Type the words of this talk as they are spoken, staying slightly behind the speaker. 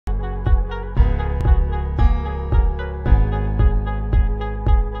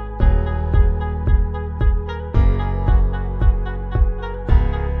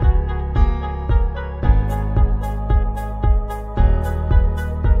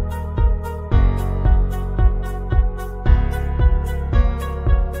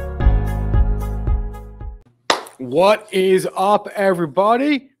What is up,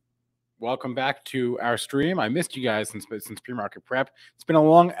 everybody? Welcome back to our stream. I missed you guys since pre-market prep. It's been a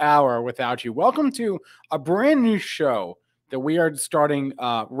long hour without you. Welcome to a brand new show that we are starting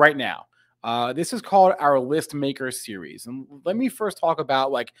right now. This is called our Listmaker Series, and let me first talk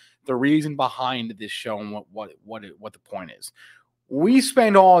about like the reason behind this show and what the point is. We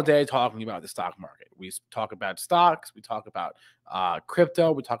spend all day talking about the stock market. We talk about stocks. We talk about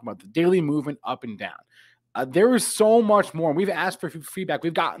crypto. We talk about the daily movement up and down. There is so much more. We've asked for feedback.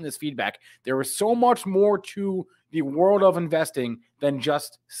 We've gotten this feedback. There is so much more to the world of investing than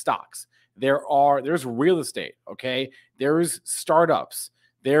just stocks. There's real estate, okay? There's startups.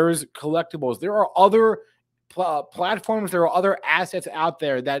 There's collectibles. There are other platforms. There are other assets out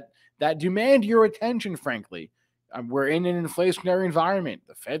there that demand your attention, frankly. We're in an inflationary environment.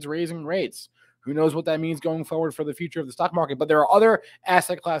 The Fed's raising rates. Who knows what that means going forward for the future of the stock market? But there are other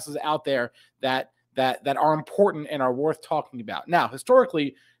asset classes out there that are important and are worth talking about. Now,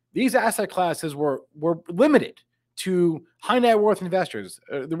 historically, these asset classes were limited to high net worth investors,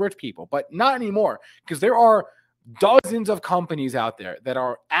 the rich people, but not anymore, because there are dozens of companies out there that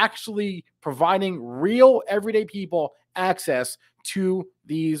are actually providing real everyday people access to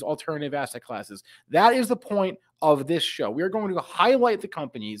these alternative asset classes. That is the point of this show. We are going to highlight the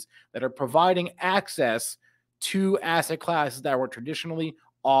companies that are providing access to asset classes that were traditionally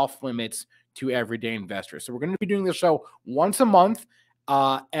off limits to everyday investors. So we're going to be doing this show once a month,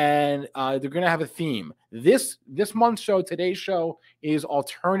 and they're going to have a theme. This month's show, today's show, is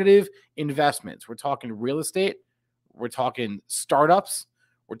alternative investments. We're talking real estate. We're talking startups.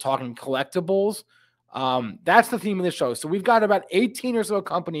 We're talking collectibles. That's the theme of the show. So we've got about 18 or so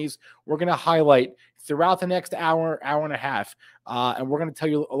companies we're going to highlight throughout the next hour and a half, and we're going to tell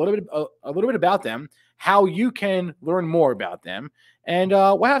you a little bit about them, how you can learn more about them, and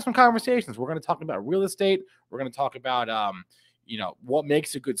we'll have some conversations. We're going to talk about real estate. We're going to talk about what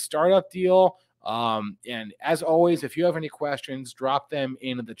makes a good startup deal. And as always, if you have any questions, drop them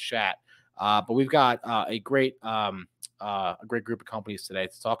into the chat. But we've got a great group of companies today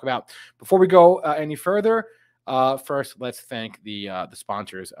to talk about. Before we go any further, first let's thank the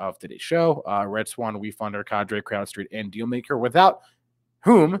sponsors of today's show: RedSwan, WeFunder, Cadre, Crowdstreet, and DealMaker, without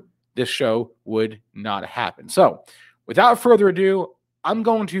whom this show would not happen. So, without further ado, I'm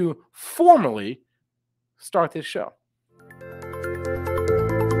going to formally start this show.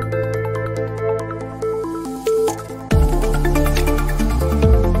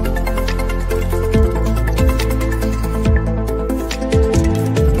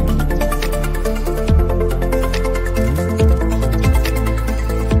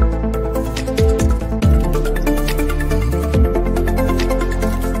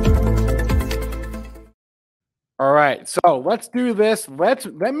 All right, so let's do this.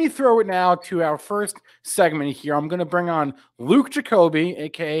 Let me throw it now to our first segment here. I'm going to bring on Luke Jacobi,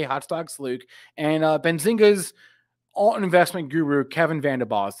 aka Hot Stocks Luke, and Benzinga's alt investment guru Kevin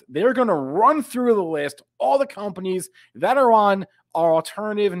Vandenboss. They're going to run through the list, all the companies that are on our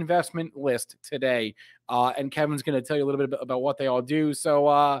alternative investment list today, and Kevin's going to tell you a little bit about what they all do.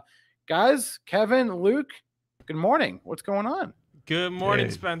 So, guys, Kevin, Luke, good morning. What's going on? Good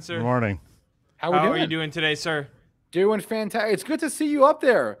morning, Spencer. Good morning. How are you doing today, sir? Doing fantastic. It's good to see you up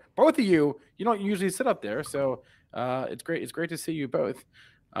there, both of you. You don't usually sit up there, so it's great. It's great to see you both.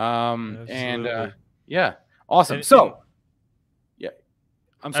 And yeah, awesome. Yeah,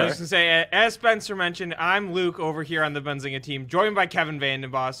 I'm sorry. I was going to say, as Spencer mentioned, I'm Luke over here on the Benzinga team, joined by Kevin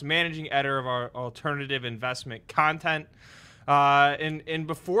Vandenboss, managing editor of our alternative investment content. And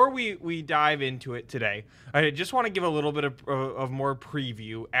before we dive into it today, I just want to give a little bit of more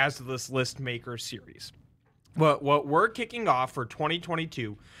preview as to this Listmaker series. What we're kicking off for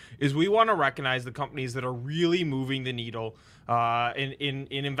 2022 is we want to recognize the companies that are really moving the needle in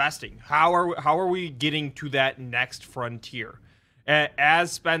investing. How are we getting to that next frontier?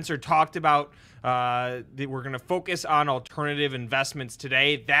 As Spencer talked about, we're going to focus on alternative investments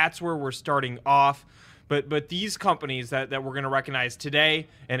today. That's where we're starting off. But these companies that we're going to recognize today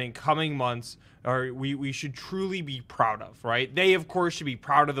and in coming months we should truly be proud of, right? They, of course, should be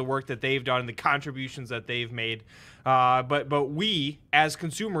proud of the work that they've done and the contributions that they've made. But we, as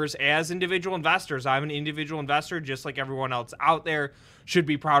consumers, as individual investors, I'm an individual investor just like everyone else out there, should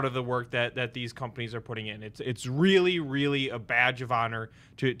be proud of the work that these companies are putting in. It's really, really a badge of honor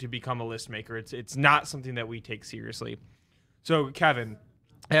to become a list maker. It's not something that we take seriously. So, Kevin,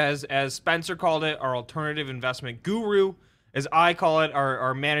 as Spencer called it, our alternative investment guru, as I call it,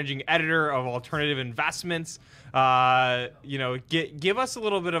 our managing editor of alternative investments, give us a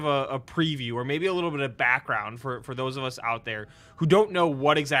little bit of a preview or maybe a little bit of background for those of us out there who don't know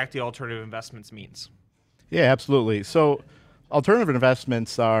what exactly alternative investments means. Yeah, absolutely. So alternative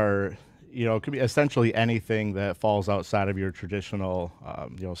investments are, could be essentially anything that falls outside of your traditional,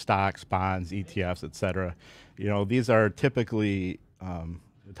 stocks, bonds, ETFs, et cetera. These are typically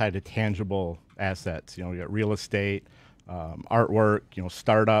tied to tangible assets. You got real estate, artwork,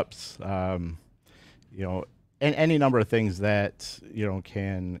 startups, and any number of things that,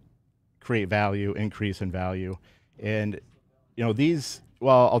 can create value, increase in value. And,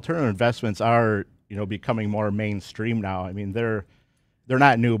 while alternative investments are, becoming more mainstream now, I mean, they're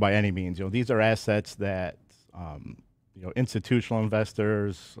not new by any means. These are assets that, institutional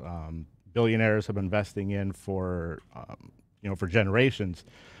investors, billionaires have been investing in for, for generations.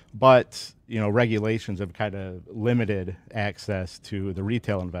 But, regulations have kind of limited access to the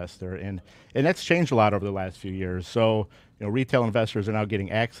retail investor. And that's changed a lot over the last few years. So, retail investors are now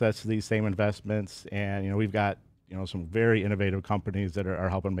getting access to these same investments. And, we've got, some very innovative companies that are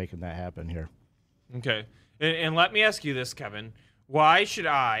helping making that happen here. Okay. And let me ask you this, Kevin. Why should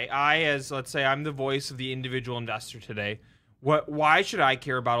as, let's say, I'm the voice of the individual investor today, why should I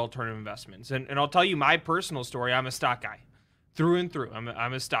care about alternative investments? And I'll tell you my personal story. I'm a stock guy. Through and through.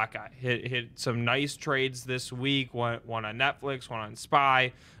 I'm a stock guy. Hit some nice trades this week, one on Netflix, one on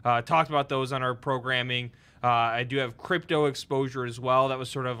SPY. Talked about those on our programming. I do have crypto exposure as well. That was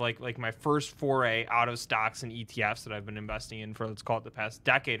sort of like my first foray out of stocks and ETFs that I've been investing in for, let's call it, the past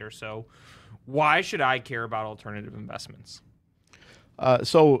decade or so. Why should I care about alternative investments?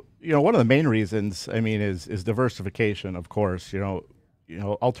 So, one of the main reasons, I mean, is diversification, of course.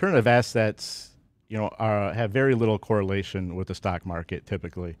 Alternative assets, have very little correlation with the stock market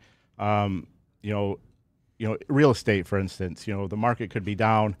typically. Real estate, for instance, the market could be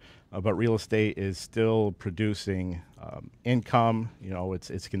down, but real estate is still producing income.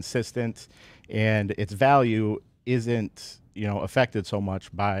 It's consistent, and its value isn't affected so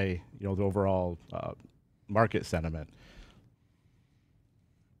much by the overall market sentiment.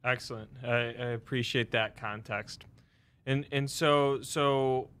 Excellent. I appreciate that context, and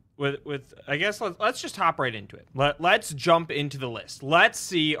so. With I guess let's just hop right into it. Let's jump into the list. Let's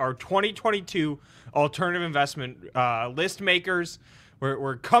see our 2022 alternative investment list makers.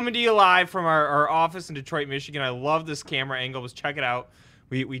 We're coming to you live from our office in Detroit, Michigan. I love this camera angle. Let's check it out.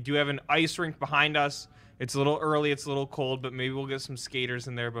 We do have an ice rink behind us. It's a little early. It's a little cold, but maybe we'll get some skaters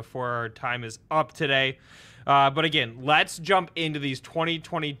in there before our time is up today. But again, let's jump into these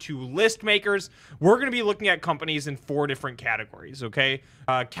 2022 list makers. We're going to be looking at companies in 4 different categories, okay?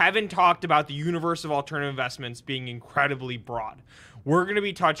 Kevin talked about the universe of alternative investments being incredibly broad. We're going to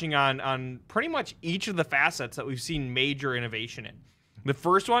be touching on pretty much each of the facets that we've seen major innovation in. The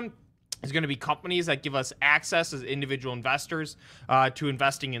first one is going to be companies that give us access as individual investors to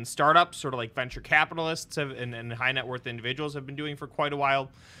investing in startups, sort of like venture capitalists and high net worth individuals have been doing for quite a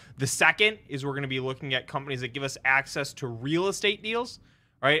while. The second is we're going to be looking at companies that give us access to real estate deals,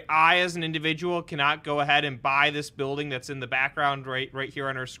 right? I, as an individual, cannot go ahead and buy this building that's in the background right here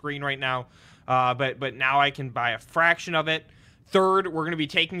on our screen right now, but now I can buy a fraction of it. Third, we're going to be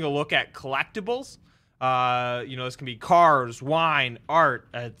taking a look at collectibles. This can be cars, wine, art,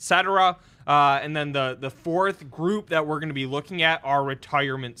 etc. And then the fourth group that we're going to be looking at are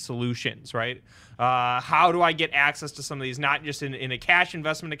retirement solutions, right? How do I get access to some of these, not just in a cash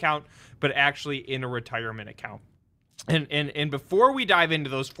investment account, but actually in a retirement account? And before we dive into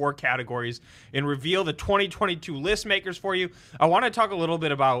those 4 categories and reveal the 2022 list makers for you, I want to talk a little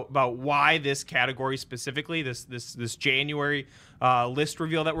bit about why this category specifically, this January list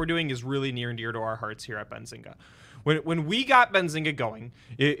reveal that we're doing, is really near and dear to our hearts here at Benzinga. When we got Benzinga going,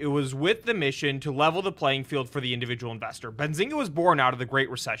 it was with the mission to level the playing field for the individual investor. Benzinga was born out of the Great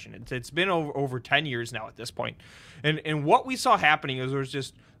Recession. It's been over 10 years now at this point. And what we saw happening is there was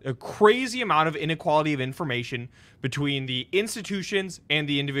just a crazy amount of inequality of information between the institutions and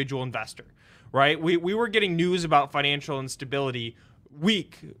the individual investor, right? We were getting news about financial instability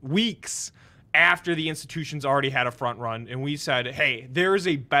weeks after the institutions already had a front run, and we said, hey, there's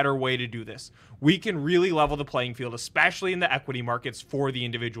a better way to do this. We can really level the playing field, especially in the equity markets, for the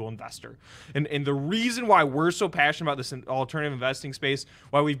individual investor. And the reason why we're so passionate about this alternative investing space,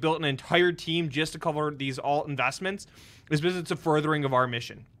 why we've built an entire team just to cover these alt investments, is because it's a furthering of our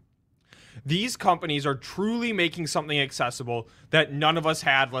mission. These companies are truly making something accessible that none of us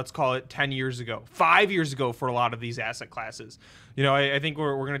had, let's call it 10 years ago, 5 years ago for a lot of these asset classes. I think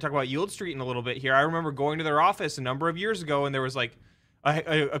we're going to talk about Yield Street in a little bit here. I remember going to their office a number of years ago, and there was like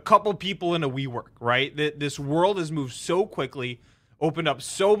a couple people in a WeWork, right? This world has moved so quickly, opened up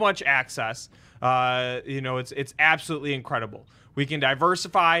so much access. It's absolutely incredible. We can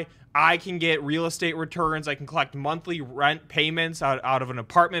diversify. I can get real estate returns. I can collect monthly rent payments out of an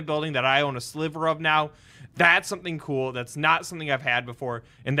apartment building that I own a sliver of now. That's something cool. That's not something I've had before,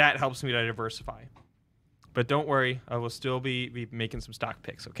 and that helps me to diversify. But don't worry, I will still be making some stock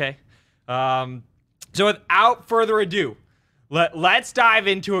picks, okay? So without further ado, let's dive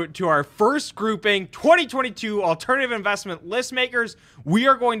into our first grouping, 2022 Alternative Investment List Makers. We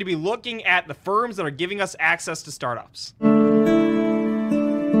are going to be looking at the firms that are giving us access to startups.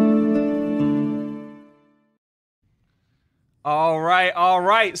 All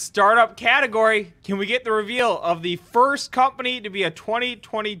right. Startup category. Can we get the reveal of the first company to be a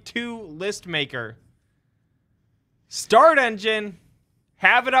 2022 list maker? Start engine.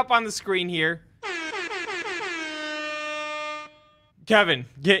 Have it up on the screen here. Kevin,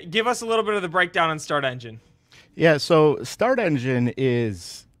 give us a little bit of the breakdown on Start Engine. Yeah, so Start Engine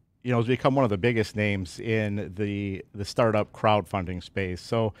is, has become one of the biggest names in the startup crowdfunding space.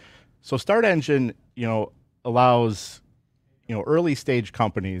 So Start Engine, allows, early stage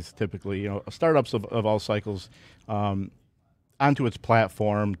companies, typically, startups of all cycles, onto its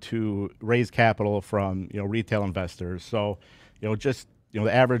platform to raise capital from, retail investors. So, the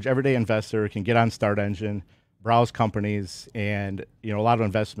average everyday investor can get on Start Engine, browse companies, and, a lot of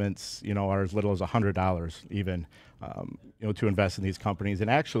investments, are as little as $100 even, to invest in these companies. And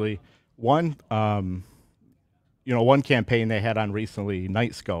actually one campaign they had on recently,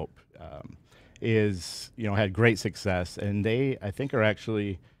 Nightscope, had great success, and they, I think, are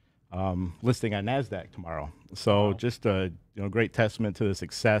actually listing on NASDAQ tomorrow. So wow. Just a great testament to the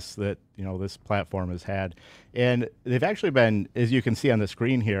success that this platform has had. And they've actually been, as you can see on the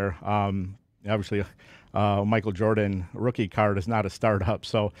screen here, obviously Michael Jordan rookie card is not a startup.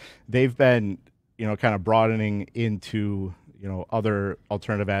 So they've been kind of broadening into other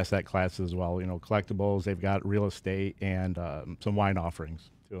alternative asset classes as well. Collectibles, they've got real estate, and some wine offerings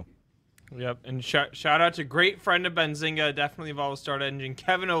too. Yep, and shout out to great friend of Benzinga, definitely involved with Start Engine,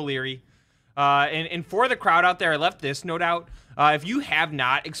 Kevin O'Leary. And for the crowd out there, I left this note out. If you have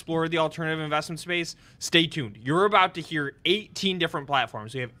not explored the alternative investment space, stay tuned. You're about to hear 18 different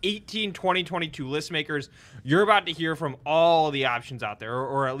platforms. We have 18 2022 list makers. You're about to hear from all the options out there,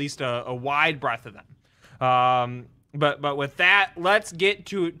 or at least a wide breadth of them. But with that, let's get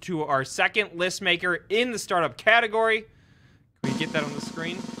to our second list maker in the startup category. Can we get that on the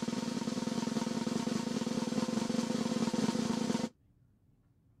screen?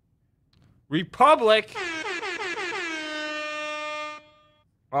 Republic.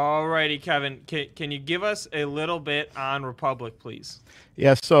 Alrighty, Kevin, can you give us a little bit on Republic, please?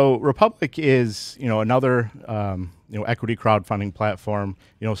 Yeah, so Republic is, another, equity crowdfunding platform,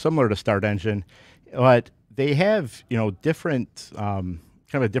 similar to Start Engine, but they have, different, kind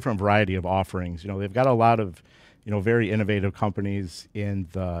of a different variety of offerings. They've got a lot of, very innovative companies in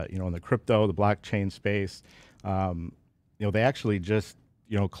the, in the crypto, the blockchain space. They actually just,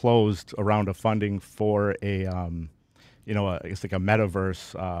 closed a round of funding for a, it's like a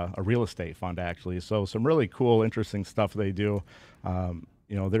metaverse, a real estate fund, actually. So some really cool, interesting stuff they do.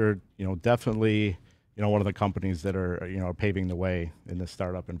 They're, definitely, one of the companies that are, paving the way in the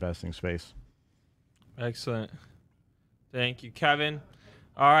startup investing space. Excellent. Thank you, Kevin.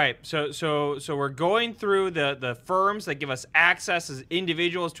 All right, so we're going through the firms that give us access as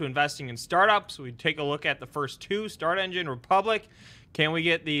individuals to investing in startups. We take a look at the first two, Start Engine, Republic. Can we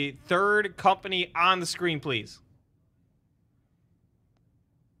get the third company on the screen, please?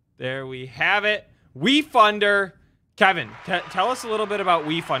 There we have it. WeFunder. Kevin, tell us a little bit about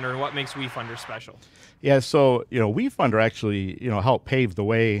WeFunder and what makes WeFunder special. Yeah, so WeFunder actually helped pave the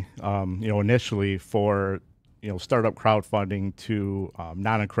way initially for startup crowdfunding to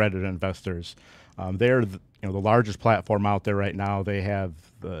non-accredited investors. They're the largest platform out there right now. They have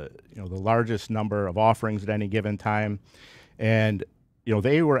the largest number of offerings at any given time, and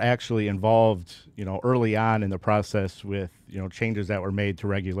they were actually involved early on in the process with changes that were made to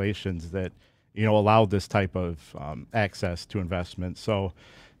regulations that allowed this type of access to investment. So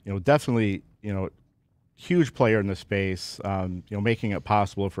definitely huge player in the space, making it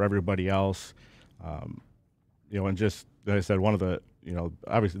possible for everybody else. And just, as I said, one of the,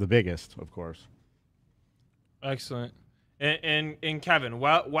 obviously the biggest, of course. Excellent. And Kevin,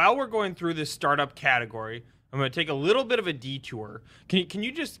 while we're going through this startup category, I'm going to take a little bit of a detour. Can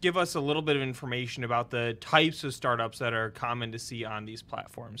you just give us a little bit of information about the types of startups that are common to see on these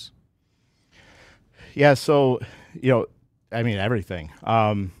platforms? Yeah, so, everything.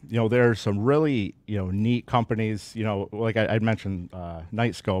 There's some really, neat companies, like I mentioned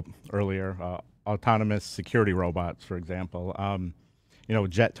Nightscope earlier, autonomous security robots, for example.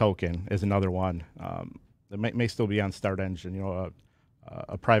 Jet Token is another one that may still be on Start Engine,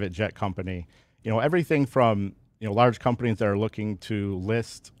 a private jet company. Everything from, large companies that are looking to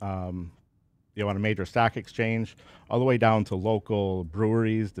list, on a major stock exchange, all the way down to local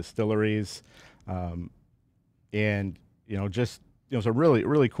breweries, distilleries, and just some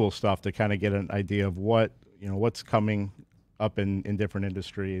really cool stuff to kind of get an idea of what's coming up in different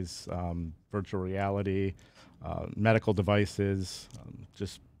industries, virtual reality, medical devices,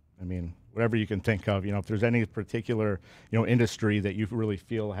 whatever you can think of. If there's any particular industry that you really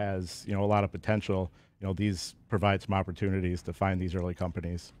feel has a lot of potential, these provide some opportunities to find these early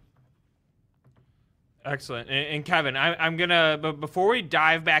companies. Excellent. And Kevin, I'm gonna, but before we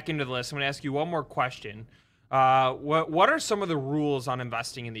dive back into the list, I'm gonna ask you one more question. What are some of the rules on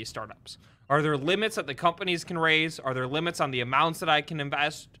investing in these startups? Are there limits that the companies can raise? Are there limits on the amounts that I can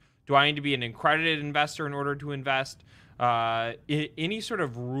invest? Do I need to be an accredited investor in order to invest? Any sort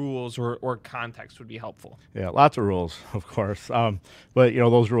of rules or context would be helpful. Yeah, lots of rules, of course. But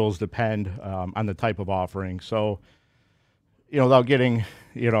those rules depend on the type of offering. So, without getting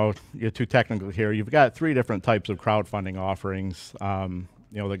you're too technical here, you've got 3 different types of crowdfunding offerings. One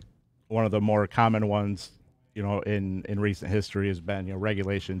of the more common ones, in recent history has been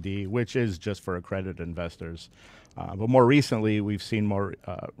Regulation D, which is just for accredited investors. But more recently, we've seen more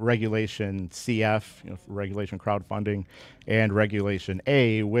Regulation CF, for regulation crowdfunding, and Regulation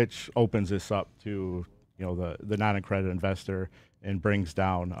A, which opens this up to the non-accredited investor and brings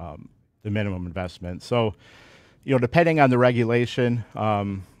down the minimum investment. So, depending on the regulation,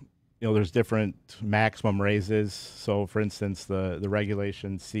 there's different maximum raises. So, for instance, the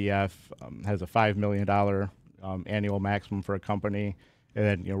Regulation CF has a $5 million annual maximum for a company, and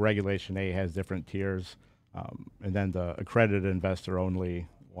then Regulation A has different tiers. And then the accredited investor only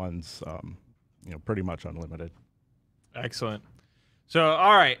ones, pretty much unlimited. Excellent. So,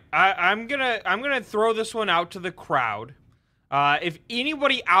 all right, I'm gonna throw this one out to the crowd. If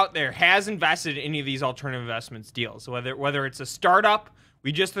anybody out there has invested in any of these alternative investments deals, whether it's a startup,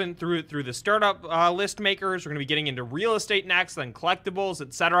 we just went through the startup list makers. We're gonna be getting into real estate next, then collectibles,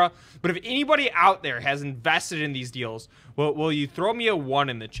 etc. But if anybody out there has invested in these deals, will you throw me a 1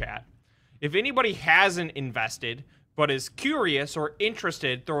 in the chat? If anybody hasn't invested but is curious or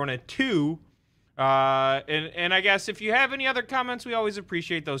interested, throw in a 2. And I guess if you have any other comments, we always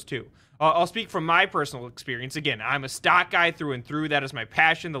appreciate those too. I'll speak from my personal experience. Again, I'm a stock guy through and through. That is my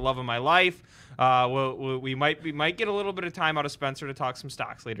passion, the love of my life. We might get a little bit of time out of Spencer to talk some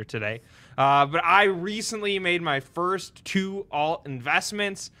stocks later today. But I recently made my first 2 alt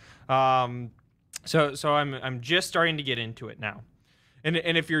investments. So I'm just starting to get into it now. And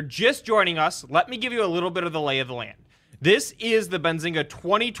if you're just joining us, let me give you a little bit of the lay of the land. This is the Benzinga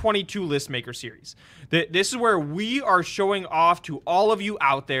 2022 Listmaker Series. This is where we are showing off to all of you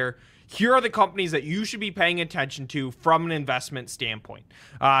out there, here are the companies that you should be paying attention to from an investment standpoint.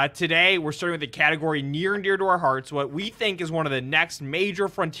 Today, we're starting with a category near and dear to our hearts, what we think is one of the next major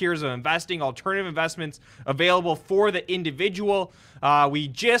frontiers of investing, alternative investments available for the individual. We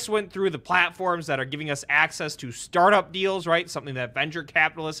just went through the platforms that are giving us access to startup deals, right? Something that venture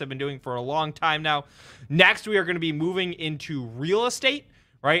capitalists have been doing for a long time now. Next, we are going to be moving into real estate,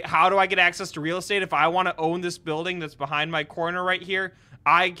 right? How do I get access to real estate? If I want to own this building that's behind my corner right here,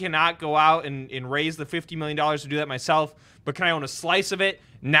 I cannot go out and raise the $50 million to do that myself, but can I own a slice of it?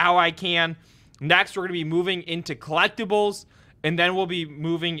 Now I can. Next, we're going to be moving into collectibles, and then we'll be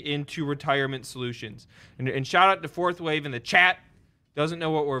moving into retirement solutions. And shout out to Fourth Wave in the chat. Doesn't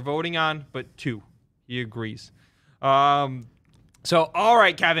know what we're voting on, but 2. He agrees. So, all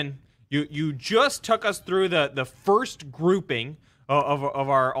right, Kevin, you just took us through the first grouping of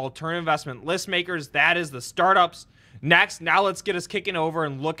our alternative investment list makers. That is the startups. Next, now let's get us kicking over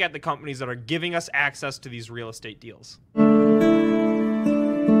and look at the companies that are giving us access to these real estate deals.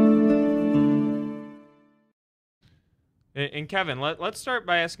 And Kevin, let's start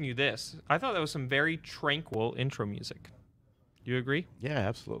by asking you this. I thought that was some very tranquil intro music. Do you agree? Yeah,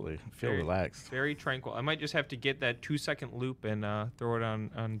 absolutely. I feel relaxed. Very tranquil. I might just have to get that 2-second loop and throw it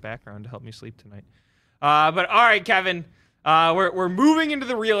on background to help me sleep tonight. But all right, Kevin, we're moving into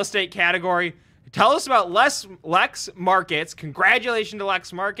the real estate category. Tell us about Lex Markets. Congratulations to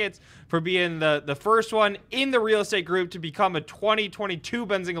Lex Markets for being the first one in the real estate group to become a 2022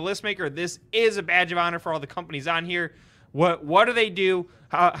 Benzinga Listmaker. This is a badge of honor for all the companies on here. What do they do?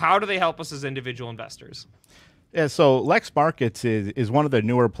 How do they help us as individual investors? Yeah, so Lex Markets is one of the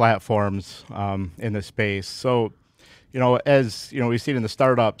newer platforms in the space. So, as we've seen in the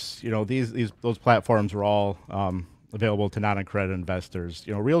startups, those platforms are all available to non-accredited investors.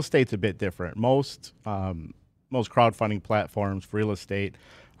 Real estate's a bit different. Most crowdfunding platforms for real estate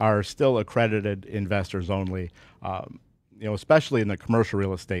are still accredited investors only. especially in the commercial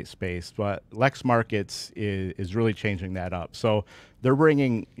real estate space. But Lex Markets is really changing that up. So they're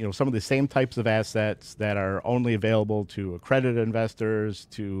bringing, some of the same types of assets that are only available to accredited investors,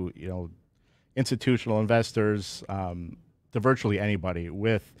 to, institutional investors, to virtually anybody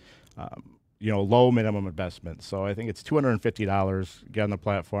with, low minimum investment. So I think it's $250. Get on the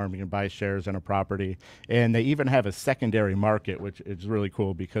platform, you can buy shares in a property, and they even have a secondary market, which is really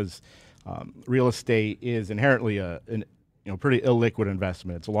cool because real estate is inherently a pretty illiquid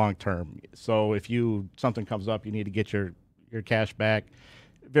investment. It's long term. So if something comes up, you need to get your cash back.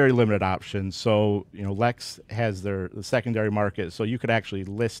 Very limited options. So Lex has the secondary market, so you could actually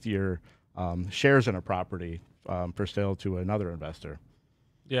list your shares in a property for sale to another investor.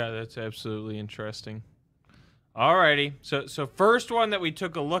 Yeah, that's absolutely interesting. Alrighty, so first one that we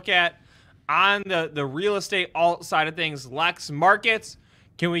took a look at on the real estate alt side of things, Lex Markets.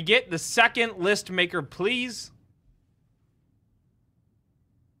 Can we get the second list maker, please?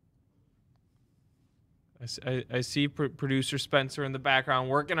 I see producer Spencer in the background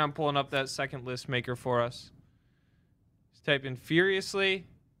working on pulling up that second list maker for us. He's typing furiously.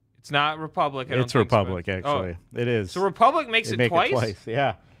 It's not Republic. It's Republic, actually. Oh. It is. So Republic makes it twice? It twice,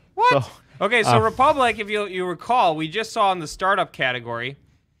 yeah. What? So, okay, so Republic, if you recall, we just saw in the startup category.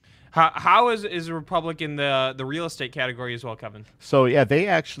 How is Republic in the real estate category as well, Kevin? So yeah, they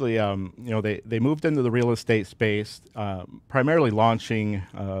actually they moved into the real estate space, primarily launching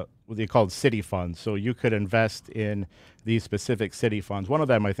what they called city funds. So you could invest in these specific city funds. One of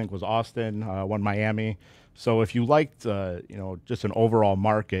them I think was Austin, one Miami. So if you liked just an overall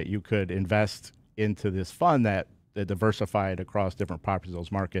market, you could invest into this fund that diversified across different properties,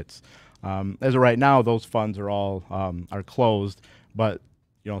 those markets. As of right now, those funds are all are closed, but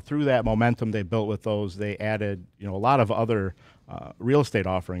through that momentum they built with those, they added a lot of other real estate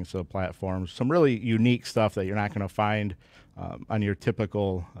offerings to the platform. Some really unique stuff that you're not going to find on your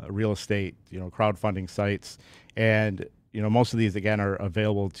typical real estate crowdfunding sites. And most of these again are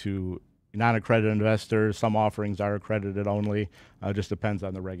available to non-accredited investors. Some offerings are accredited only. Just depends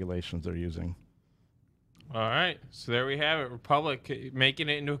on the regulations they're using. All right, so there we have it. Republic making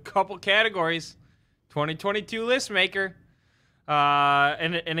it into a couple categories. 2022 list maker.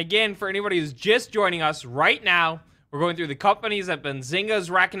 And again, for anybody who's just joining us right now, we're going through the companies that Benzinga is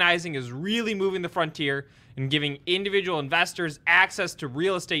recognizing is really moving the frontier and giving individual investors access to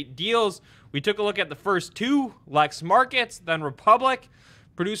real estate deals. We took a look at the first two, Lex Markets, then Republic.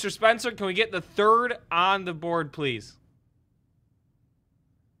 Producer Spencer, can we get the third on the board, please?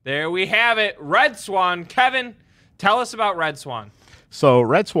 There we have it. RedSwan. Kevin, tell us about RedSwan. So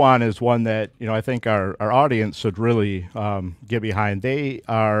RedSwan is one that I think our audience should really get behind. They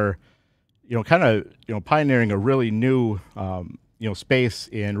are kind of pioneering a really new space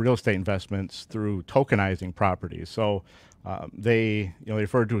in real estate investments through tokenizing properties. So they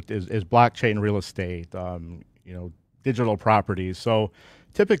refer to it as blockchain real estate, digital properties. So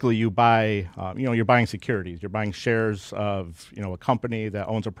typically you buy you're buying securities, you're buying shares of a company that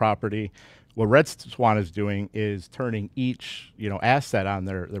owns a property. What RedSwan is doing is turning each asset on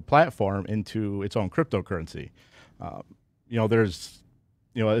their platform into its own cryptocurrency. There's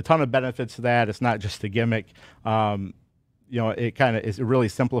a ton of benefits to that. It's not just a gimmick. It really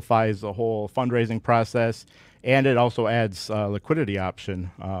simplifies the whole fundraising process, and it also adds a liquidity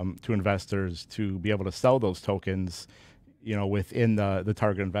option to investors to be able to sell those tokens within the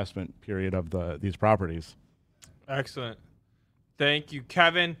target investment period of these properties. Excellent. Thank you,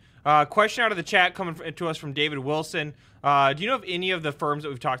 Kevin. Question out of the chat coming to us from David Wilson. Do you know if any of the firms that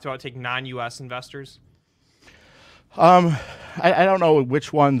we've talked about take non-U.S. investors? I don't know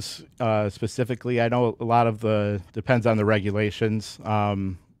which ones specifically. I know a lot of depends on the regulations.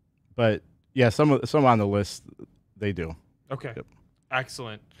 But yeah, some on the list, they do. Okay. Yep.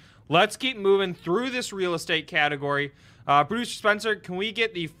 Excellent. Let's keep moving through this real estate category. Producer Spencer, can we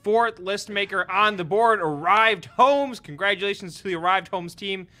get the fourth list maker on the board, Arrived Homes? Congratulations to the Arrived Homes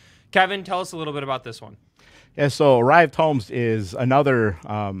team. Kevin, tell us a little bit about this one. Yeah, so Arrived Homes is another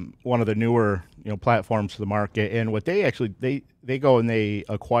one of the newer platforms to the market, and what they actually they go and they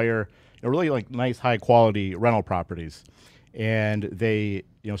acquire really nice high quality rental properties, and they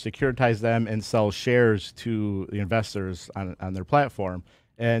securitize them and sell shares to the investors on their platform.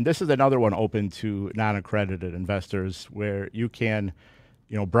 And this is another one open to non-accredited investors where you can,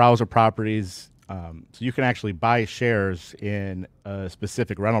 browse the properties. So you can actually buy shares in a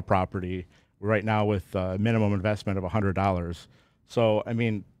specific rental property right now with a minimum investment of $100. So, I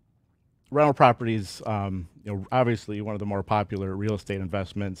mean, rental properties, obviously one of the more popular real estate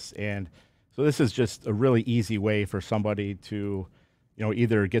investments. And so this is just a really easy way for somebody to,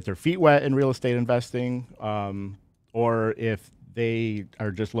 either get their feet wet in real estate investing, or if they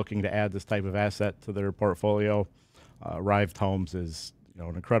are just looking to add this type of asset to their portfolio, Rived Homes is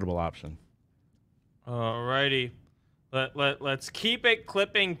an incredible option. All righty. Let's keep it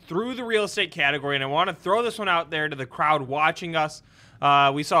clipping through the real estate category, and I want to throw this one out there to the crowd watching us.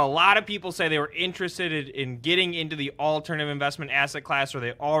 We saw a lot of people say they were interested in getting into the alternative investment asset class, or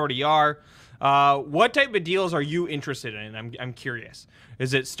they already are. What type of deals are you interested in? I'm curious.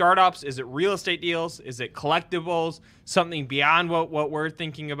 Is it startups? Is it real estate deals? Is it collectibles? Something beyond what we're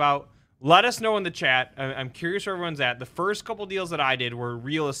thinking about? Let us know in the chat. I'm curious where everyone's at. The first couple deals that I did were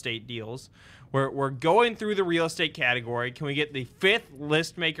real estate deals. We're going through the real estate category. Can we get the 5th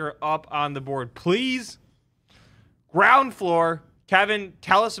list maker up on the board, please? Ground floor. Kevin,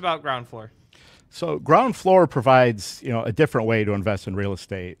 tell us about ground floor. So ground floor provides, a different way to invest in real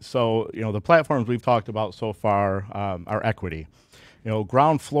estate. So, the platforms we've talked about so far are equity.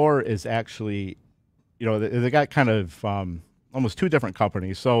 Ground floor is actually, they got kind of almost 2 different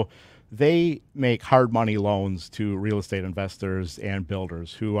companies. So they make hard money loans to real estate investors and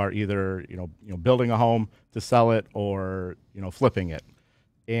builders who are either, building a home to sell it or, flipping it.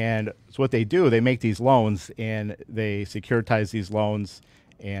 And so what they do, they make these loans and they securitize these loans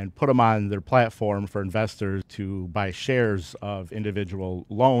and put them on their platform for investors to buy shares of individual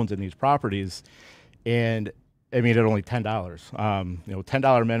loans in these properties. And I mean, at only $10,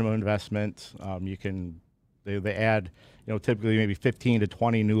 $10 minimum investment. They add, typically maybe 15 to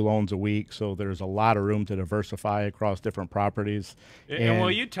 20 new loans a week. So there's a lot of room to diversify across different properties. And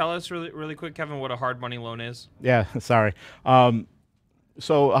will you tell us really quick, Kevin, what a hard money loan is? Yeah, sorry.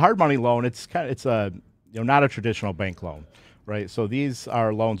 So a hard money loan, it's a not a traditional bank loan, right? So these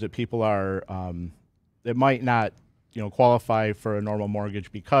are loans that people are that might not qualify for a normal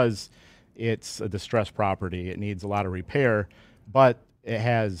mortgage because it's a distressed property. It needs a lot of repair, but it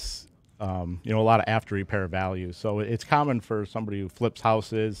has a lot of after repair value. So it's common for somebody who flips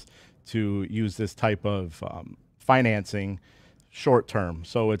houses to use this type of financing short term.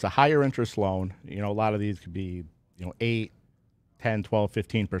 So it's a higher interest loan. A lot of these could be 8, 10, 12,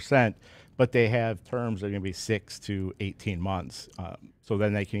 15%, but they have terms that are going to be 6 to 18 months. So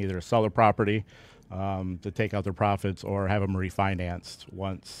then they can either sell their property to take out their profits or have them refinanced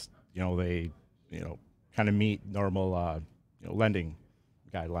once, they, kind of meet normal, lending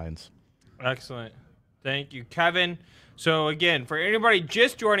guidelines. Excellent. Thank you, Kevin. So again, for anybody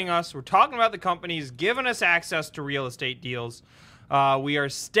just joining us, we're talking about the companies giving us access to real estate deals. We are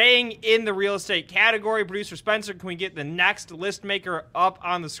staying in the real estate category. Producer Spencer, can we get the next list maker up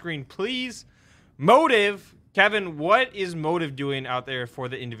on the screen, please? Motive. Kevin, what is Motive doing out there for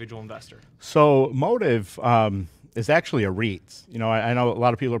the individual investor? So Motive is actually a REIT. I know a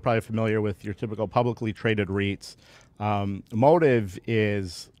lot of people are probably familiar with your typical publicly traded REITs. Motive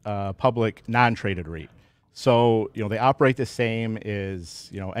is a public non-traded REIT. So, they operate the same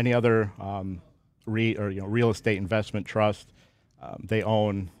as, any other REIT or, real estate investment trust. They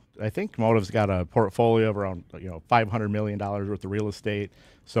own, I think Motive's got a portfolio of around, $500 million worth of real estate.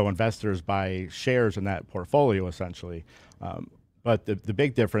 So investors buy shares in that portfolio essentially. But the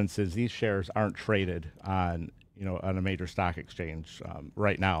big difference is these shares aren't traded on, on a major stock exchange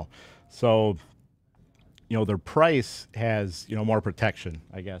right now. So, their price has, more protection,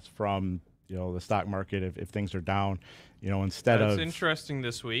 I guess, from, the stock market if things are down, instead of. That's interesting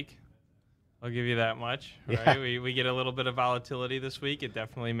this week. I'll give you that much. Right? Yeah. We get a little bit of volatility this week. It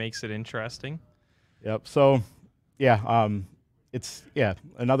definitely makes it interesting. Yep. So, yeah, it's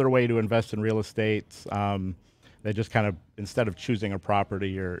another way to invest in real estate. They just kind of, instead of choosing a property,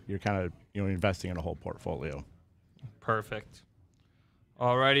 you're kind of investing in a whole portfolio. Perfect.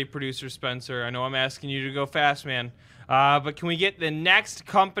 Alrighty, Producer Spencer. I know I'm asking you to go fast, man. But can we get the next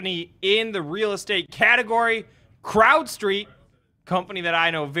company in the real estate category? Crowdstreet. Company that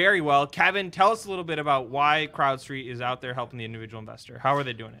I know very well. Kevin, tell us a little bit about why Crowdstreet is out there helping the individual investor. How are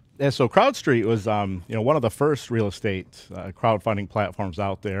they doing it? Yeah, so Crowdstreet was one of the first real estate crowdfunding platforms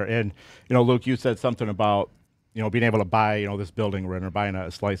out there. And Luke, you said something about being able to buy this building we're in or buying a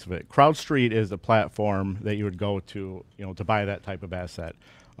slice of it. Crowdstreet is the platform that you would go to to buy that type of asset.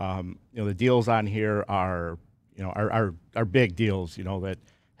 The deals on here are big deals that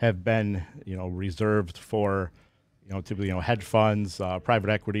have been reserved for typically, hedge funds, private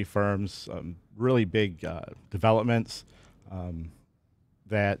equity firms, really big developments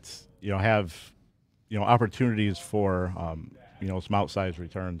that, have, opportunities for, some outsized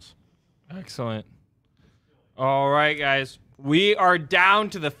returns. Excellent. All right, guys. We are down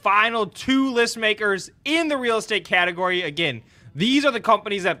to the final 2 list makers in the real estate category. Again, these are the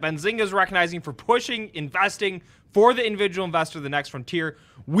companies that Benzinga is recognizing for pushing, investing for the individual investor, the next frontier.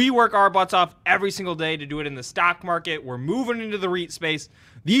 We work our butts off every single day to do it in the stock market. We're moving into the REIT space.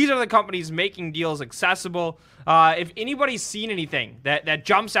 These are the companies making deals accessible. If anybody's seen anything that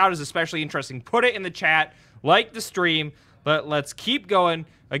jumps out as especially interesting, put it in the chat, like the stream. But let's keep going.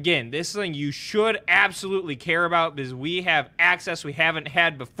 Again, this is something you should absolutely care about because we have access we haven't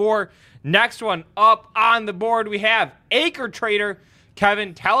had before. Next one up on the board, we have Acre Trader.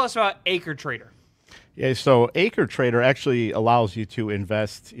 Kevin, tell us about Acre Trader. Yeah, so Acre Trader actually allows you to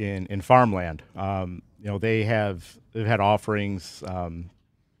invest in farmland. They've had offerings,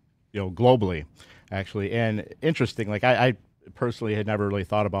 globally, actually. And interesting, like I personally had never really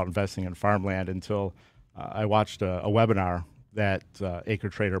thought about investing in farmland until I watched a webinar that Acre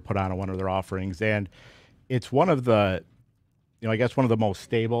Trader put on one of their offerings, and it's one of the, I guess one of the most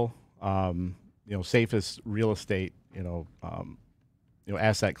stable, safest real estate,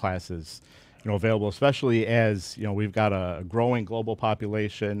 asset classes, available, especially as, we've got a growing global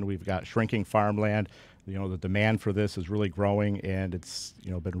population, we've got shrinking farmland, the demand for this is really growing, and it's,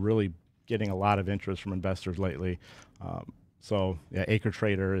 been really getting a lot of interest from investors lately. So yeah, Acre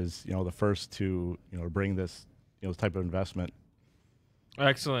Trader is, the first to, bring this, type of investment.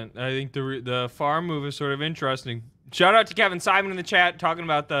 Excellent. I think the farm move is sort of interesting. Shout out to Kevin Simon in the chat talking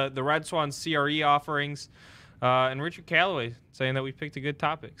about the RedSwan CRE offerings. And Richard Calloway saying that we picked a good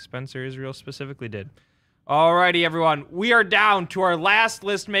topic. Spencer Israel specifically did. Alrighty, everyone. We are down to our last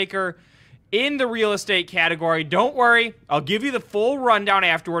list maker in the real estate category. Don't worry. I'll give you the full rundown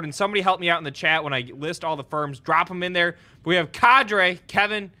afterward, and somebody help me out in the chat when I list all the firms. Drop them in there. We have Cadre.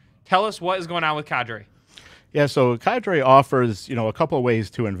 Kevin, tell us what is going on with Cadre. Yeah, so Cadre offers, a couple of ways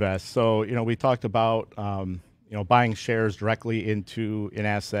to invest. So, we talked about, buying shares directly into an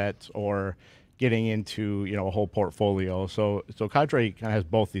asset or getting into, a whole portfolio. So Cadre kind of has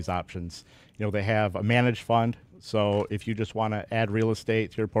both these options. They have a managed fund. So if you just want to add real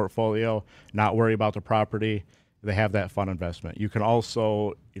estate to your portfolio, not worry about the property, they have that fund investment. You can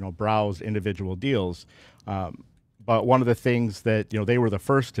also, browse individual deals. But one of the things that, they were the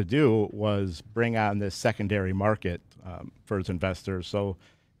first to do was bring on this secondary market for its investors. So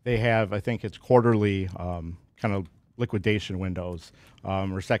they have, I think it's quarterly kind of liquidation windows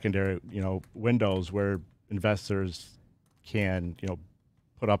or secondary, windows where investors can,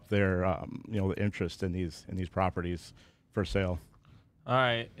 put up their, the interest in these properties for sale. All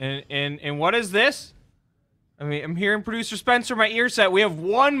right, and what is this? I mean, I'm hearing producer Spencer, my ear set. We have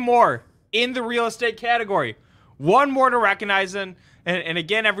one more in the real estate category, one more to recognize. And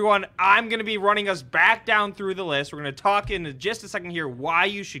again, everyone, I'm going to be running us back down through the list. We're going to talk in just a second here why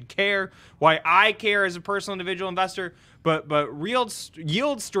you should care, why I care as a personal individual investor. But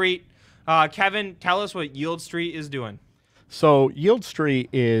Yield Street, Kevin, tell us what Yield Street is doing. So Yield Street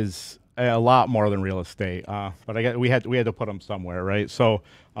is a lot more than real estate, but we had to put them somewhere, right? So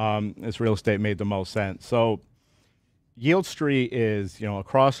this real estate made the most sense. So Yield Street is,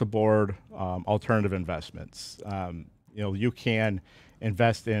 across the board alternative investments. You can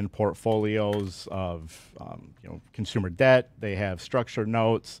invest in portfolios of, consumer debt. They have structured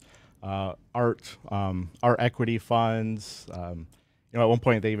notes, art equity funds. At one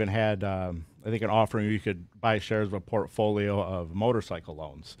point they even had, I think, an offering where you could buy shares of a portfolio of motorcycle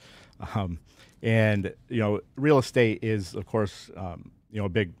loans. And real estate is, of course, a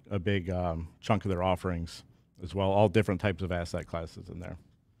big chunk of their offerings as well. All different types of asset classes in there.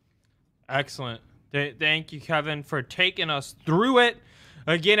 Excellent. Thank you, Kevin, for taking us through it.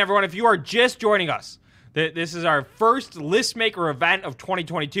 Again, everyone, if you are just joining us, this is our first List Maker event of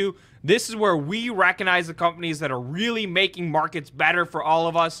 2022. This is where we recognize the companies that are really making markets better for all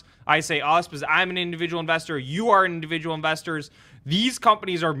of us. I say us because I'm an individual investor. You are individual investors. These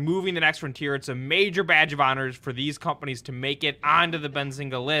companies are moving the next frontier. It's a major badge of honor for these companies to make it onto the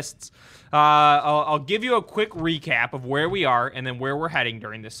Benzinga lists. I'll give you a quick recap of where we are and then where we're heading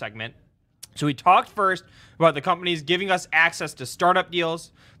during this segment. So we talked first about the companies giving us access to startup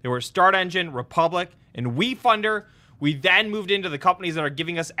deals. They were Start Engine, Republic, and WeFunder. We then moved into the companies that are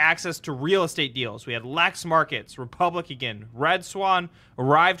giving us access to real estate deals. We had Lex Markets, Republic again, RedSwan,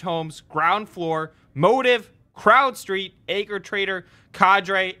 Arrived Homes, Ground Floor, Motive, Crowdstreet, Acre Trader,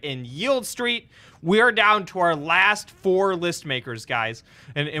 Cadre, and Yield Street. We are down to our last 4 list makers, guys.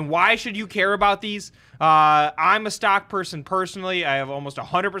 And why should you care about these? I'm a stock person personally. I have almost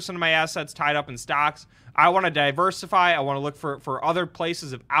 100% of my assets tied up in stocks. I want to diversify. I want to look for other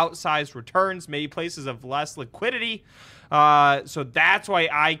places of outsized returns, maybe places of less liquidity. So that's why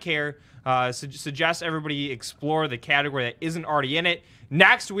I care. Suggest everybody explore the category that isn't already in it.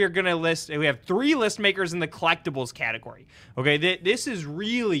 Next, we are going to list, we have 3 list makers in the collectibles category. Okay, this is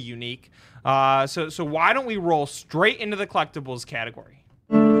really unique. So why don't we roll straight into the collectibles category?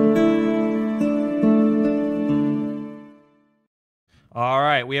 All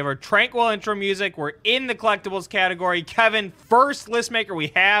right, we have our tranquil intro music. We're in the collectibles category. Kevin, first listmaker we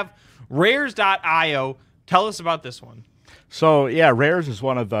have, Rares.io. Tell us about this one. So yeah, Rares is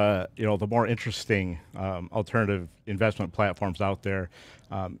one of the the more interesting alternative investment platforms out there.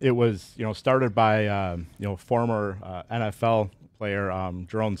 It was started by former NFL player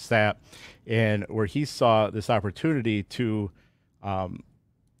Jerome Sapp, and where he saw this opportunity to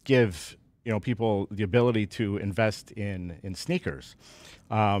give people the ability to invest in sneakers.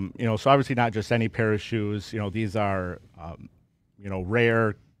 So obviously not just any pair of shoes. These are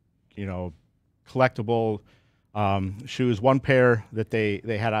rare, collectible shoes. One pair that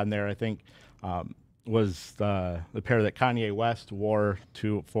they had on there, I think, was the pair that Kanye West wore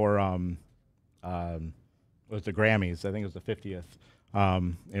for was the Grammys. I think it was the 50th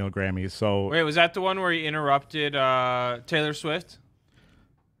Grammys. So wait, was that the one where he interrupted Taylor Swift?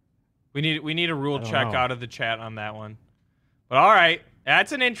 We need a rule check out of the chat on that one. But all right,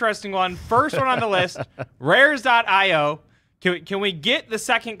 that's an interesting one. First one on the list, Rares.io. Can we get the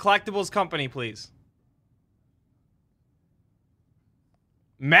second collectibles company, please?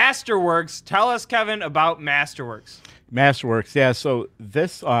 Masterworks. Tell us, Kevin, about Masterworks. Masterworks, yeah. So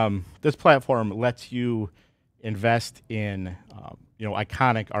this this platform lets you invest in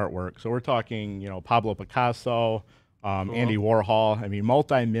iconic artwork. So we're talking Pablo Picasso, cool. Andy Warhol. I mean,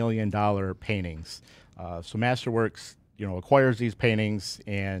 multi-million-dollar paintings. So Masterworks acquires these paintings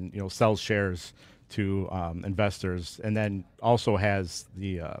and sells shares to investors, and then also has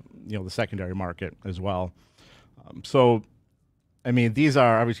the the secondary market as well. So I mean, these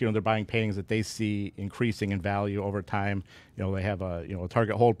are obviously, they're buying paintings that they see increasing in value over time. They have a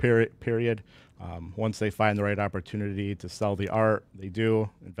target hold period. Once they find the right opportunity to sell the art, they do.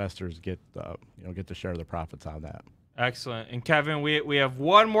 Investors get to share the profits on that. Excellent. And Kevin, we have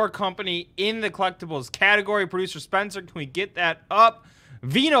one more company in the collectibles category. Producer Spencer, can we get that up?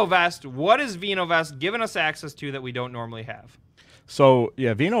 VinoVest. What is VinoVest giving us access to that we don't normally have? So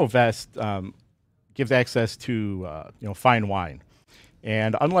yeah, VinoVest gives access to fine wine.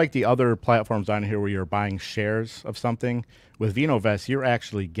 And unlike the other platforms on here where you're buying shares of something, with VinoVest, you're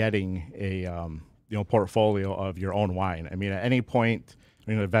actually getting a portfolio of your own wine. I mean, at any point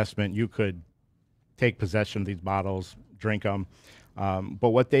in an investment, you could take possession of these bottles, drink them. But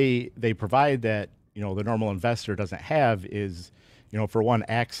what they provide that the normal investor doesn't have is, for one,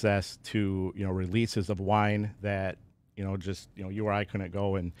 access to releases of wine that just you or I couldn't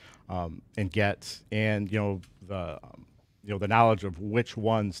go and get, and the knowledge of which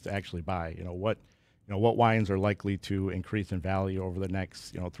ones to actually buy. What wines are likely to increase in value over the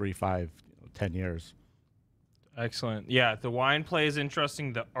next 3, 5, 10 years. Excellent. Yeah, the wine play is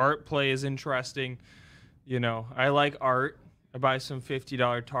interesting. The art play is interesting. I like art. I buy some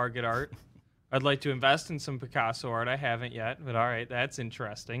 $50 Target art. I'd like to invest in some Picasso art. I haven't yet, but all right, that's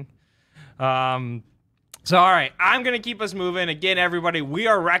interesting. So, all right, I'm going to keep us moving. Again, everybody, we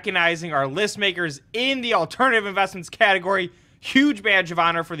are recognizing our list makers in the alternative investments category. Huge badge of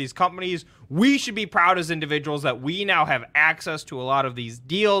honor for these companies. We should be proud as individuals that we now have access to a lot of these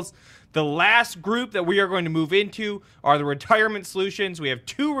deals. The last group that we are going to move into are the retirement solutions. We have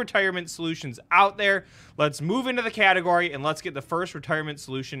 2 retirement solutions out there. Let's move into the category, and let's get the first retirement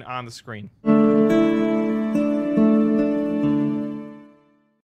solution on the screen.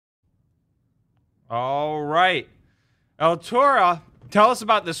 All right. Altura, tell us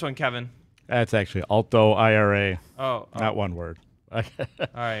about this one, Kevin. That's actually Alto IRA. Oh. Not one word. All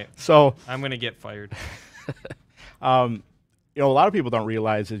right. So I'm going to get fired. A lot of people don't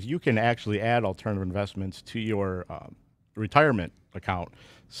realize is you can actually add alternative investments to your retirement account.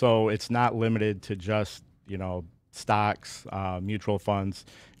 So it's not limited to just, stocks, mutual funds,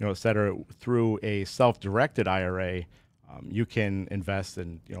 et cetera. Through a self-directed IRA, you can invest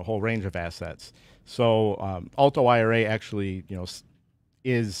in, a whole range of assets. So Alto IRA actually,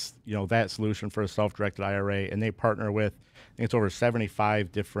 is, that solution for a self-directed IRA, and they partner with, I think it's over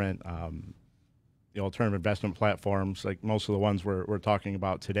 75 different the alternative investment platforms, like most of the ones we're talking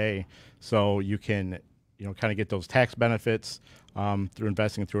about today. So you can, kind of get those tax benefits through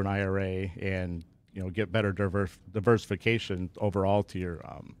investing through an IRA, and get better diversification overall to your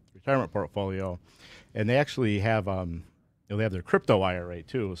retirement portfolio. And they actually have they have their crypto IRA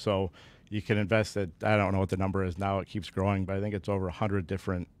too. So you can invest at, I don't know what the number is now, it keeps growing, but I think it's over 100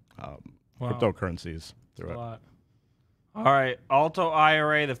 different cryptocurrencies through it. A lot. All right, Alto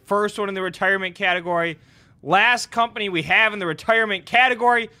IRA, the first one in the retirement category. Last company we have in the retirement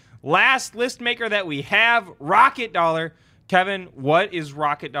category. Last list maker that we have, Rocket Dollar. Kevin, what is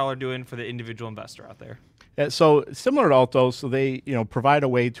Rocket Dollar doing for the individual investor out there? Yeah, so similar to Alto, so they provide a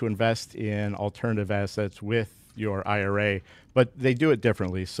way to invest in alternative assets with your IRA, but they do it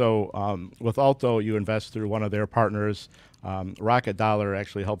differently. So with Alto, you invest through one of their partners. Rocket Dollar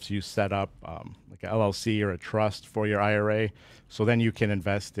actually helps you set up like an LLC or a trust for your IRA. So then you can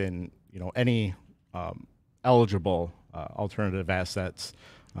invest in any eligible alternative assets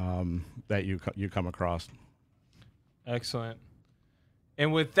that you come across. Excellent.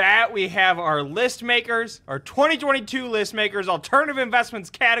 And with that, we have our list makers, our 2022 list makers, alternative investments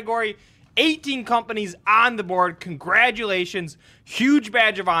category. 18 companies on the board. Congratulations. Huge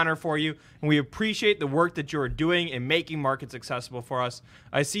badge of honor for you. And we appreciate the work that you're doing in making markets accessible for us.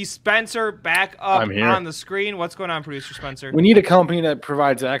 I see Spencer back up on the screen. What's going on, producer Spencer? We need a company that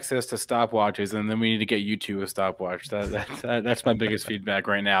provides access to stopwatches, and then we need to get you two a stopwatch. That's my biggest feedback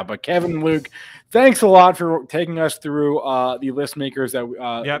right now. But Kevin and Luke, thanks a lot for taking us through the list makers.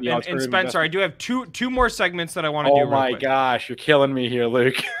 Yep, and Spencer, I do have two more segments that I want to do. Oh my gosh, you're killing me here,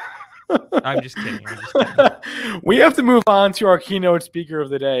 Luke. I'm just kidding. We have to move on to our keynote speaker of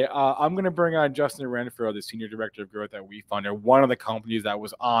the day. I'm going to bring on Justin Renfro, the Senior Director of Growth at WeFunder, one of the companies that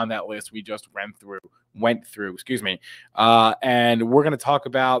was on that list we just went through, excuse me. And we're going to talk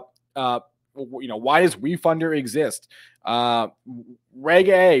about, why does WeFunder exist? Reg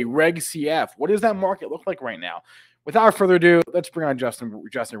A, Reg CF. What does that market look like right now? Without further ado, let's bring on Justin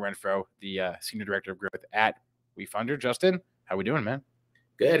Renfro, the Senior Director of Growth at WeFunder. Justin, how we doing, man?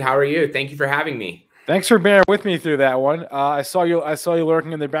 Good. How are you? Thank you for having me. Thanks for bearing with me through that one. I saw you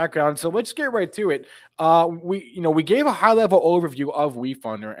lurking in the background. So let's get right to it. We gave a high level overview of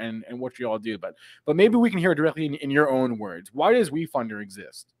WeFunder and what you all do, but maybe we can hear it directly in your own words. Why does WeFunder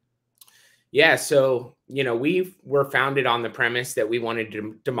exist? Yeah. So, we were founded on the premise that we wanted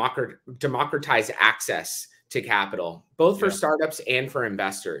to democratize access to capital, both for startups and for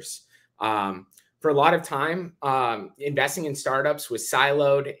investors. For a lot of time, investing in startups was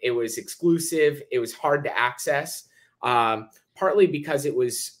siloed. It was exclusive. It was hard to access, partly because it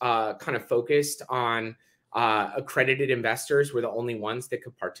was kind of focused on accredited investors were the only ones that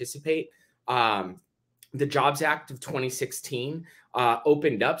could participate. The Jobs Act of 2016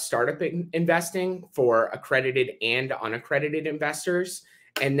 opened up startup investing for accredited and unaccredited investors.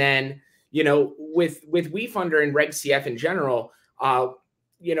 And then, with WeFunder and Reg CF in general,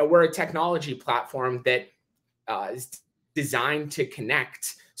 we're a technology platform that is designed to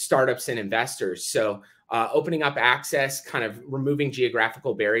connect startups and investors. So opening up access, kind of removing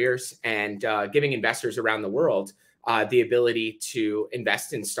geographical barriers, and giving investors around the world the ability to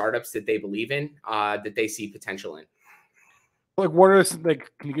invest in startups that they believe in, that they see potential in. Like, what are can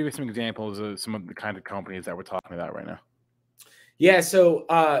you give me some examples of some of the kind of companies that we're talking about right now? Yeah, so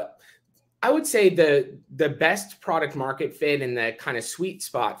I would say the best product market fit and the kind of sweet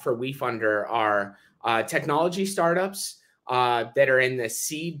spot for WeFunder are technology startups that are in the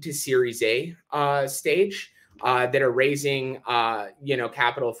seed to Series A stage that are raising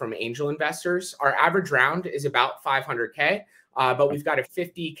capital from angel investors. Our average round is about $500K, but we've got a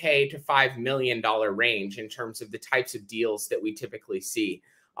 $50K to $5 million range in terms of the types of deals that we typically see.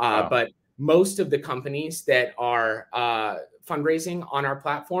 But most of the companies that are fundraising on our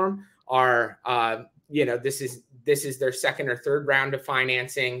platform are, this is their second or third round of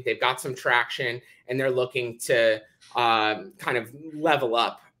financing. They've got some traction and they're looking to kind of level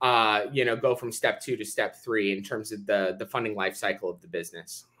up, go from step 2 to step 3 in terms of the funding life cycle of the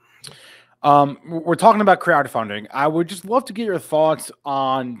business. We're talking about crowdfunding. I would just love to get your thoughts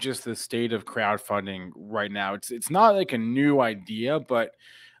on just the state of crowdfunding right now. It's not like a new idea, but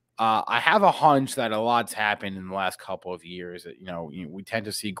I have a hunch that a lot's happened in the last couple of years. We tend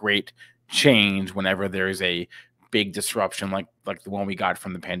to see great change whenever there's a big disruption like the one we got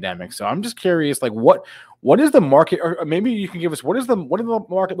from the pandemic. So I'm just curious, like what is the market, or maybe you can give us what did the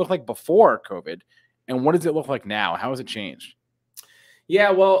market look like before COVID, and what does it look like now? How has it changed?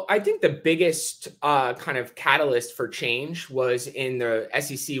 Yeah, well, I think the biggest kind of catalyst for change was in the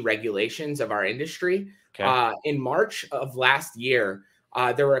SEC regulations of our industry. Okay. In March of last year,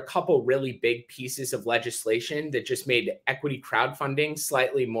 there were a couple really big pieces of legislation that just made equity crowdfunding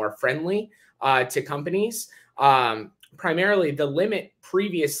slightly more friendly to companies. Primarily, the limit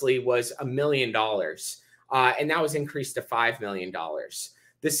previously was $1 million, and that was increased to $5 million.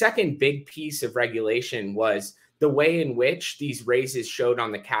 The second big piece of regulation was the way in which these raises showed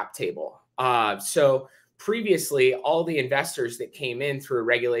on the cap table. So previously, all the investors that came in through a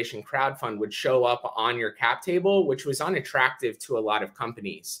regulation crowdfund would show up on your cap table, which was unattractive to a lot of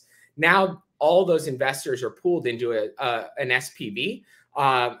companies. Now, all those investors are pooled into an SPV,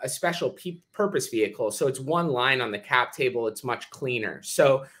 a special purpose vehicle. So it's one line on the cap table. It's much cleaner.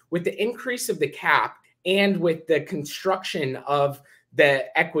 So with the increase of the cap and with the construction of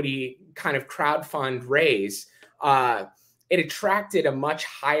the equity kind of crowdfund raise, it attracted a much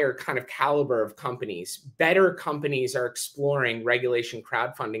higher kind of caliber of companies. Better companies are exploring regulation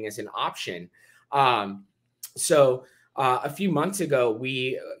crowdfunding as an option. So a few months ago,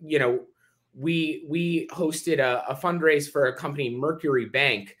 we hosted a fundraise for a company, Mercury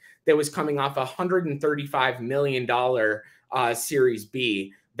Bank, that was coming off a $135 million Series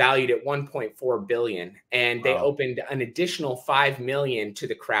B, valued at $1.4 billion, and they opened an additional $5 million to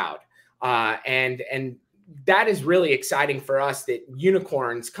the crowd. And that is really exciting for us, that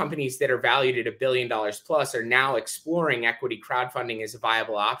unicorns, companies that are valued at $1 billion plus, are now exploring equity crowdfunding as a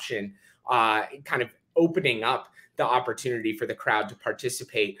viable option, kind of opening up the opportunity for the crowd to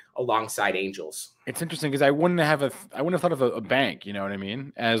participate alongside angels. It's interesting because I wouldn't have thought of a bank, you know what I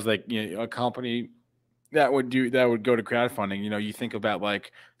mean, as like, you know, a company that would go to crowdfunding. You know, you think about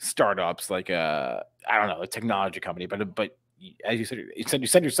like startups, like I don't know, a technology company, but as you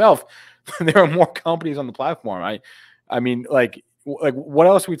said yourself, there are more companies on the platform. I mean, like what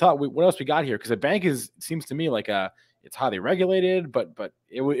else we got here? Because a bank seems to me like it's highly regulated, but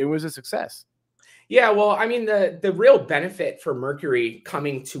it was a success. Yeah, well, I mean, the real benefit for Mercury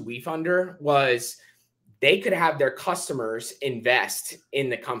coming to WeFunder was they could have their customers invest in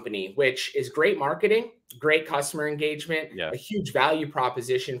the company, which is great marketing, great customer engagement, a huge value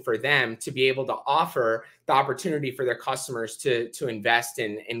proposition for them to be able to offer the opportunity for their customers to invest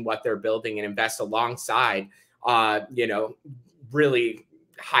in what they're building and invest alongside, you know, really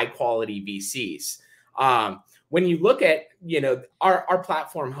high quality VCs. When you look at, you know, our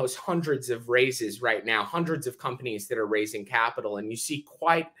platform hosts hundreds of raises right now, hundreds of companies that are raising capital, and you see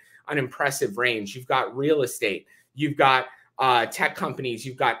quite an impressive range. You've got real estate, you've got tech companies,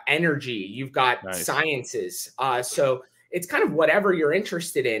 you've got energy, you've got sciences. So it's kind of whatever you're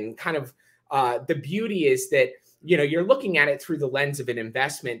interested in. Kind of the beauty is that, you know, you're looking at it through the lens of an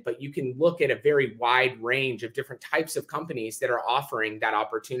investment, but you can look at a very wide range of different types of companies that are offering that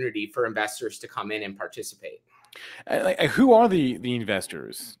opportunity for investors to come in and participate. Like, who are the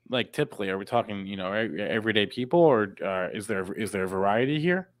investors? Like, typically, are we talking, you know, everyday people, or is there a variety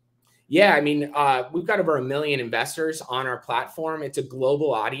here? Yeah, I mean, we've got over 1 million investors on our platform. It's a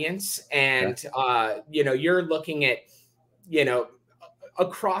global audience, and you know, you're looking at, you know,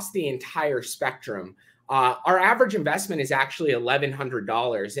 across the entire spectrum. Our average investment is actually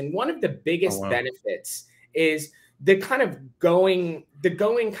 $1,100, and one of the biggest benefits is the going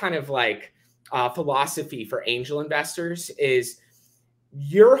kind of like philosophy for angel investors is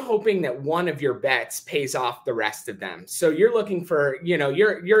you're hoping that one of your bets pays off the rest of them. So you're looking for, you know,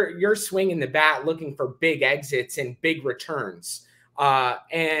 you're swinging the bat, looking for big exits and big returns.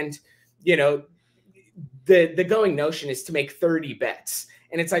 And, you know, the going notion is to make 30 bets.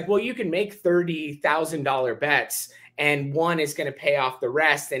 And it's like, well, you can make $30,000 bets and one is going to pay off the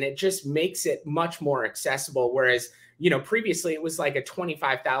rest. And it just makes it much more accessible. Whereas, you know, previously it was like a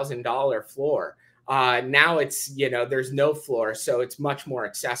 $25,000 floor. Now it's, you know, there's no floor. So it's much more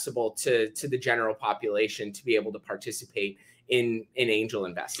accessible to the general population to be able to participate in angel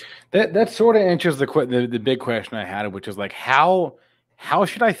investing. That sort of answers the big question I had, which is like, how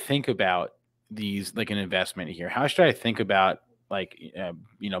should I think about these, like an investment here? How should I think about, like,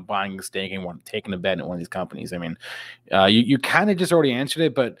 you know, buying a stake and taking a bet in one of these companies? I mean, you kind of just already answered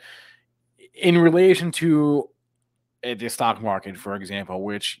it, but in relation to the stock market, for example,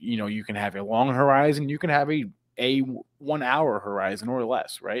 which, you know, you can have a long horizon, you can have a 1 hour horizon or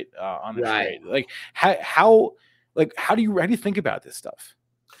less, right? On a trade. Like how do you think about this stuff?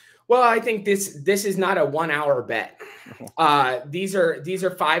 Well, I think this is not a 1 hour bet. These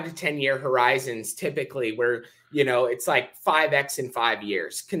are 5 to 10 year horizons typically, where, you know, it's like 5x in 5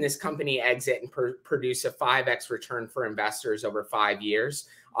 years. Can this company exit and produce a 5x return for investors over 5 years?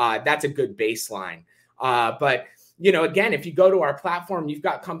 That's a good baseline. But, you know, again, if you go to our platform, you've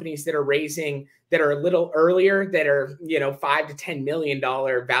got companies that are raising that are a little earlier, that are, you know, $5 to $10 million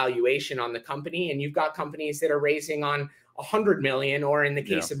valuation on the company, and you've got companies that are raising on 100 million, or in the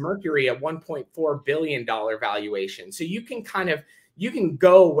case of Mercury, a $1.4 billion valuation. So you can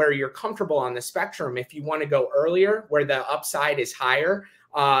go where you're comfortable on the spectrum. If you want to go earlier, where the upside is higher,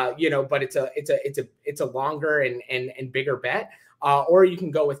 you know, but it's a longer and bigger bet, or you can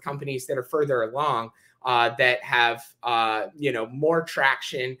go with companies that are further along, that have, you know, more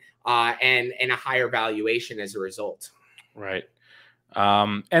traction, and a higher valuation as a result. Right.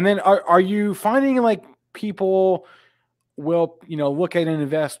 And then are you finding like people will, you know, look at an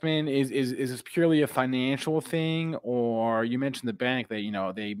investment, is this purely a financial thing? Or you mentioned the bank that, you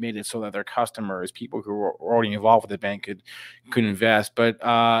know, they made it so that their customers, people who were already involved with the bank, could invest. But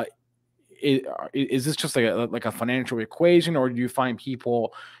is this just like a financial equation, or do you find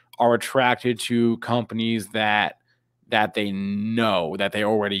people are attracted to companies that that they know that they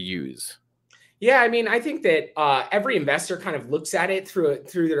already use? Yeah, I mean, I think that every investor kind of looks at it through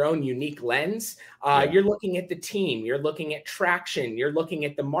their own unique lens. You're looking at the team, you're looking at traction, you're looking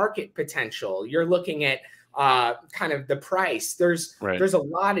at the market potential, you're looking at kind of the price. There's a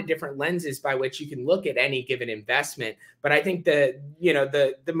lot of different lenses by which you can look at any given investment. But I think the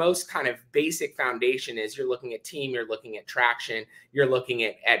most kind of basic foundation is you're looking at team, you're looking at traction, you're looking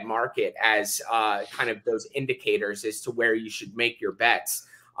at market as kind of those indicators as to where you should make your bets.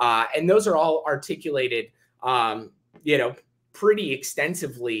 And those are all articulated, pretty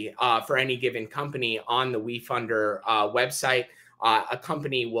extensively for any given company on the WeFunder website. A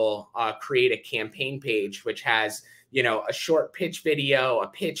company will create a campaign page, which has, a short pitch video, a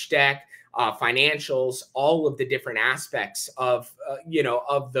pitch deck, financials, all of the different aspects of,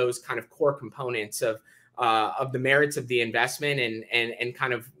 of those kind of core components of the merits of the investment and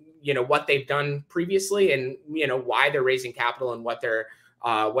kind of, what they've done previously and, why they're raising capital and what they're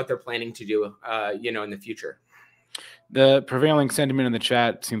planning to do, in the future. The prevailing sentiment in the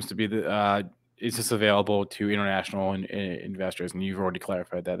chat seems to be that is this available to international investors? And you've already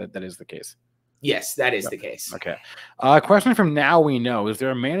clarified that is the case. Yes, that is the case. Okay. Question from Now We Know: is there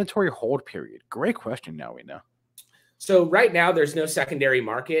a mandatory hold period? Great question. Now We Know. So right now, there's no secondary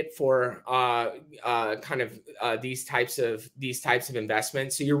market for these types of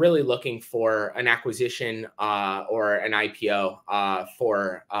investments. So you're really looking for an acquisition or an IPO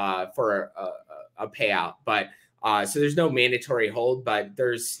for a payout. But so there's no mandatory hold, but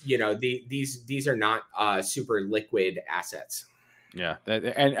there's these are not super liquid assets. Yeah,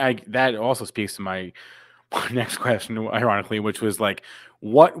 that also speaks to my next question, ironically, which was like,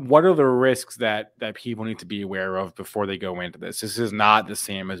 what are the risks that people need to be aware of before they go into this? This is not the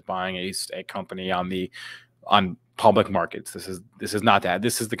same as buying a company on public markets. This is not that.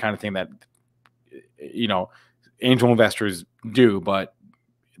 This is the kind of thing that angel investors do, but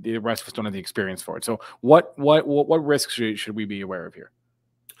the rest of us don't have the experience for it. So what risks should we be aware of here?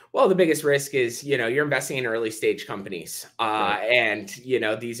 Well, the biggest risk is, you're investing in early stage companies, and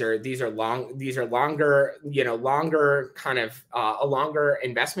these are longer kind of a longer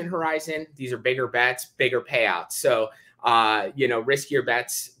investment horizon. These are bigger bets, bigger payouts. So riskier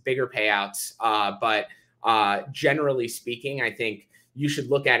bets, bigger payouts. But generally speaking, I think you should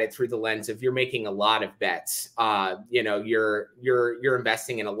look at it through the lens of you're making a lot of bets. You're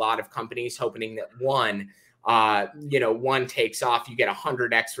investing in a lot of companies, hoping that one takes off, you get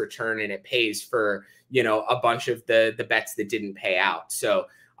 100x return, and it pays for, a bunch of the bets that didn't pay out. So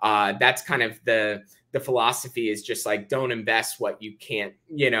that's kind of the philosophy, is just like, don't invest what you can't,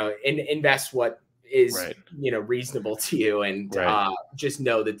 invest what is, reasonable to you, and just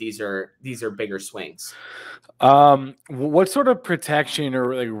know that these are bigger swings. What sort of protection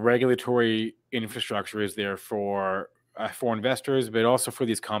or like regulatory infrastructure is there for investors, but also for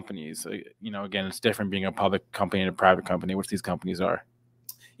these companies? Again, it's different being a public company and a private company, which these companies are.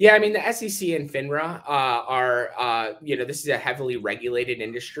 Yeah, I mean, the SEC and FINRA are, this is a heavily regulated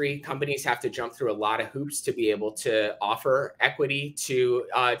industry. Companies have to jump through a lot of hoops to be able to offer equity to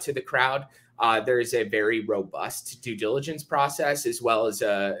the crowd. There's a very robust due diligence process, as well as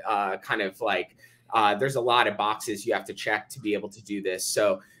a kind of like, there's a lot of boxes you have to check to be able to do this.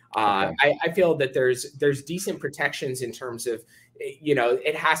 So I feel that there's decent protections in terms of,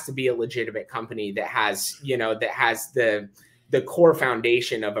 it has to be a legitimate company that has, the core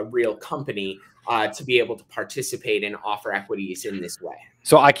foundation of a real company to be able to participate and offer equities in this way.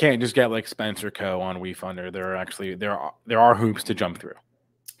 So I can't just get like Spencer Co. on WeFunder. There are hoops to jump through.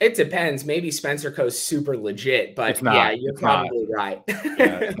 It depends. Maybe Spencer Co.'s super legit, but it's not, yeah, you're probably right.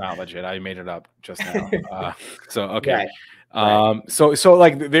 Yeah, it's not legit. I made it up just now. So okay. Right. So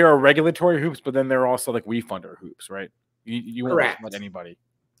like there are regulatory hoops, but then there are also like WeFunder hoops, right? You won't let anybody.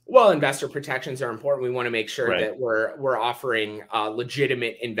 Well, investor protections are important. We want to make sure that we're offering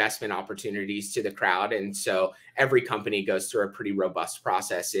legitimate investment opportunities to the crowd, and so every company goes through a pretty robust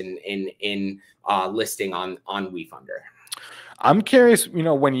process in listing on WeFunder. I'm curious,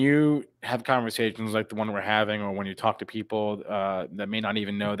 when you have conversations like the one we're having, or when you talk to people that may not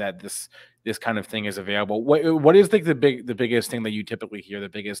even know that this kind of thing is available, what is like the biggest thing that you typically hear, the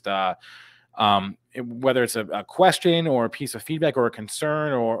biggest whether it's a question or a piece of feedback or a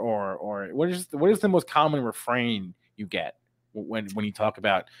concern, or what is the most common refrain you get when you talk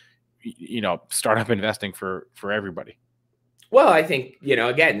about startup investing for everybody? Well, I think,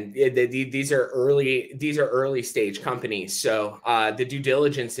 again, these are early stage companies. So the due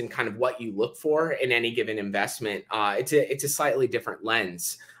diligence and kind of what you look for in any given investment, it's a slightly different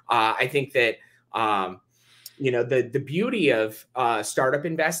lens. I think that, you know, the beauty of startup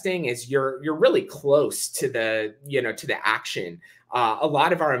investing is you're really close to the, you know, to the action. A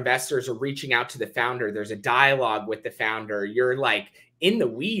lot of our investors are reaching out to the founder. There's a dialogue with the founder. You're like in the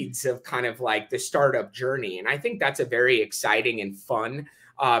weeds of kind of like the startup journey. And I think that's a very exciting and fun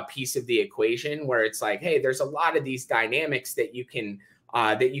piece of the equation, where it's like, hey, there's a lot of these dynamics that you can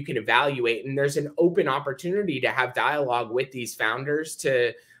evaluate, and there's an open opportunity to have dialogue with these founders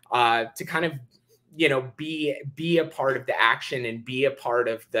to kind of, you know, be a part of the action and be a part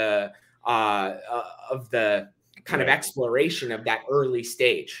of the kind of exploration of that early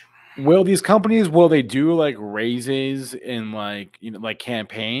stage. Will these companies, will they do like raises in like, you know, like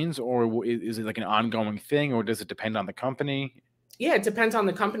campaigns, or is it like an ongoing thing, or does it depend on the company? Yeah, it depends on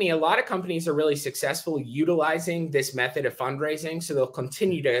the company. A lot of companies are really successful utilizing this method of fundraising, so they'll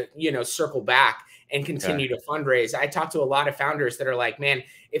continue to, you know, circle back and continue to fundraise. I talk to a lot of founders that are like, man,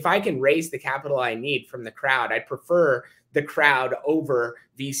 if I can raise the capital I need from the crowd, I'd prefer the crowd over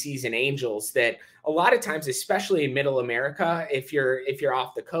VCs and angels. That a lot of times, especially in middle America, if you're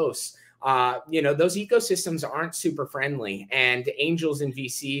off the coast, you know, those ecosystems aren't super friendly, and angels and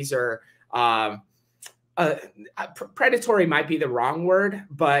VCs are predatory might be the wrong word,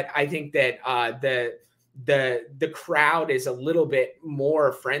 but I think that the crowd is a little bit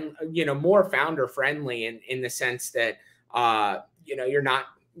more more founder friendly in the sense that you know,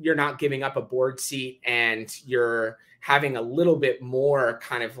 you're not giving up a board seat, and you're having a little bit more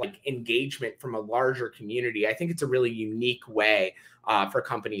kind of like engagement from a larger community. I think it's a really unique way for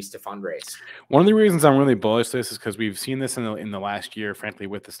companies to fundraise. One of the reasons I'm really bullish to this is because we've seen this in the last year, frankly,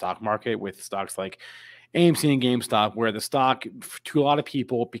 with the stock market, with stocks like AMC and GameStop, where the stock to a lot of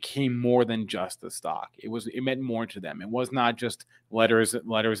people became more than just the stock. It meant more to them. It was not just letters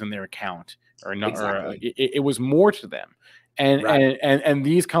in their account or not. Exactly. It was more to them, and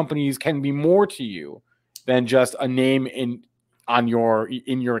these companies can be more to you than just a name in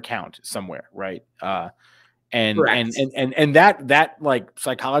your account somewhere, right? And that like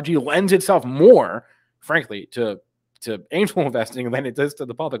psychology lends itself more, frankly, to angel investing than it does to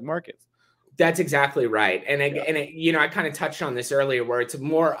the public markets. That's exactly right. And you know, I kind of touched on this earlier, where it's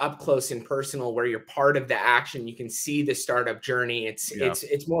more up close and personal, where you're part of the action. You can see the startup journey.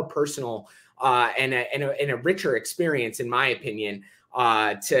 It's more personal and a richer experience, in my opinion,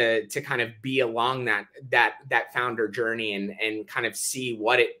 to kind of be along that founder journey and kind of see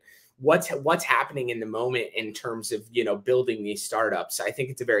what's happening in the moment in terms of, you know, building these startups. I think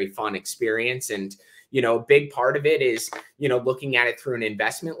it's a very fun experience. And you know, a big part of it is, you know, looking at it through an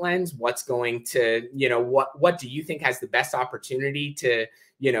investment lens. What's going to, you know, what do you think has the best opportunity to,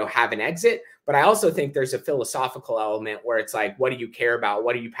 you know, have an exit? But I also think there's a philosophical element where it's like, what do you care about?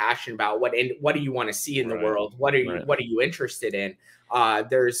 What are you passionate about? What do you want to see in the world? What are you interested in?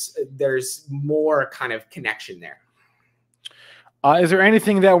 There's more kind of connection there. Is there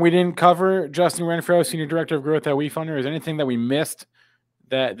anything that we didn't cover, Justin Renfro, Senior Director of Growth at WeFunder? Is there anything that we missed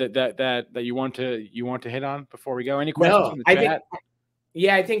that you want to hit on before we go? Any questions from the chat?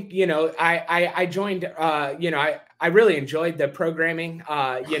 I think, you know, I joined, you know, I really enjoyed the programming,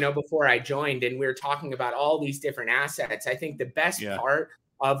 you know, before I joined, and we were talking about all these different assets. I think the best part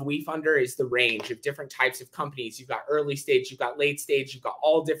of WeFunder is the range of different types of companies. You've got early stage, you've got late stage, you've got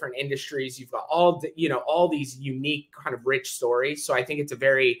all different industries, you've got all these unique kind of rich stories. So I think it's a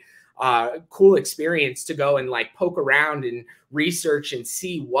very cool experience to go and like poke around and research and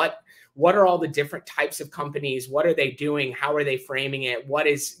see what are all the different types of companies, what are they doing, how are they framing it, what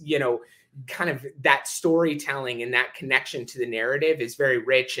is, you know, kind of that storytelling and that connection to the narrative is very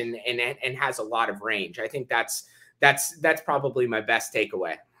rich and has a lot of range. I think that's probably my best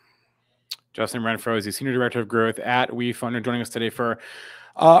takeaway. Justin Renfro is the Senior Director of Growth at WeFunder, joining us today for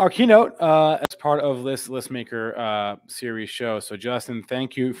our keynote as part of this Listmaker series show. So, Justin,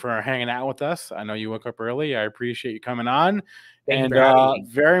 thank you for hanging out with us. I know you woke up early. I appreciate you coming on. Thank you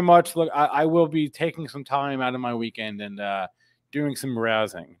very much. Look, I will be taking some time out of my weekend and doing some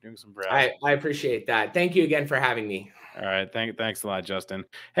browsing. I appreciate that. Thank you again for having me. All right. Thanks a lot, Justin.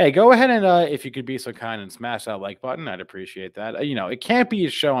 Hey, go ahead and if you could be so kind and smash that like button, I'd appreciate that. You know, it can't be a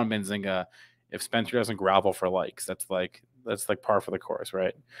show on Benzinga if Spencer doesn't grovel for likes. That's like par for the course,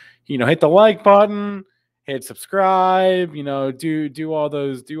 right? You know, hit the like button, hit subscribe, you know, do all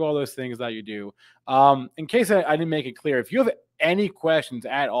those things that you do. In case I didn't make it clear, if you have any questions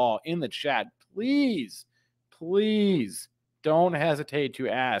at all in the chat, please don't hesitate to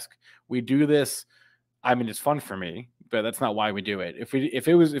ask. We do this. I mean, it's fun for me, but that's not why we do it. If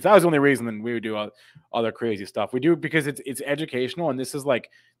that was the only reason, then we would do other crazy stuff. We do it because it's educational, and this is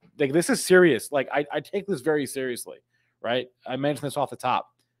like this is serious. Like I take this very seriously, right? I mentioned this off the top.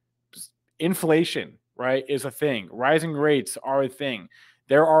 Inflation, right, is a thing. Rising rates are a thing.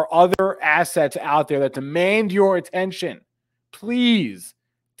 There are other assets out there that demand your attention. Please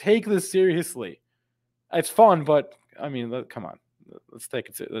take this seriously. It's fun, but I mean, come on. Let's take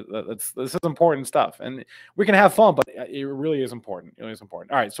it. This is important stuff, and we can have fun, but it really is important. It really is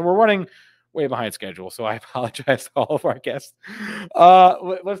important. All right, so we're running way behind schedule, so I apologize to all of our guests.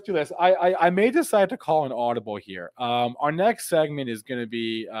 Let's do this. I may decide to call an audible here. Our next segment is going to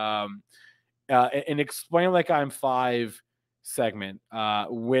be an Explain Like I'm 5 segment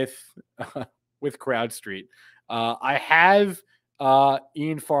with Crowdstreet. I have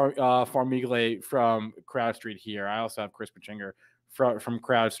Ian Formigle from Crowdstreet here. I also have Chris Pachinger from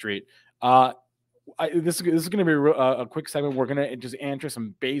Crowdstreet. This is going to be a quick segment. We're going to just answer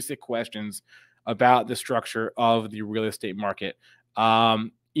some basic questions about the structure of the real estate market.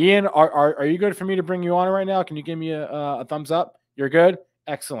 Ian, are you good for me to bring you on right now? Can you give me a thumbs up? You're good?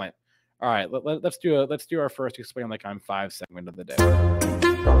 Excellent. All right, let's do our first Explain Like I'm 5 segment of the day.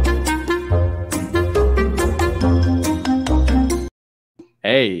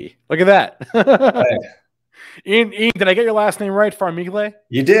 Hey, look at that. Hey. Ian, did I get your last name right, Formigle?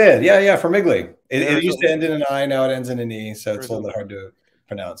 You did. Yeah, Formigle. It used to end in an I, now it ends in an E, so it's a little bit hard to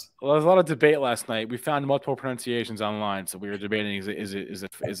pronounce. Well, there was a lot of debate last night. We found multiple pronunciations online, so we were debating is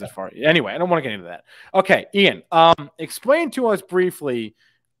it far? Anyway, I don't want to get into that. Okay, Ian, explain to us briefly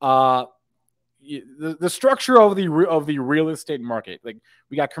the structure of the real estate market. Like,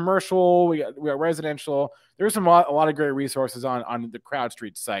 we got commercial, we got residential. There's a lot of great resources on the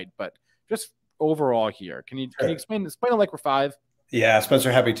Crowdstreet site, but just overall here, can you explain it like we're 5? Yeah,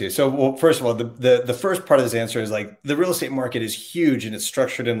 Spencer, happy to. So, well, first of all, the first part of this answer is like the real estate market is huge and it's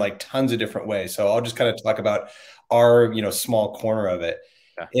structured in like tons of different ways. So I'll just kind of talk about our small corner of it.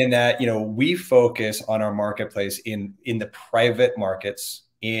 Yeah. In that we focus on our marketplace in the private markets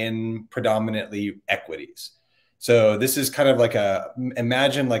in predominantly equities. So this is kind of like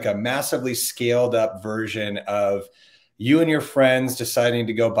imagine like a massively scaled up version of you and your friends deciding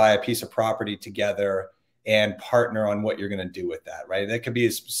to go buy a piece of property together and partner on what you're going to do with that, right? That could be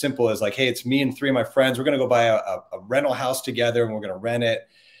as simple as like, hey, it's me and 3 of my friends. We're going to go buy a rental house together and we're going to rent it.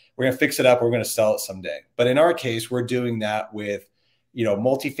 We're going to fix it up. We're going to sell it someday. But in our case, we're doing that with,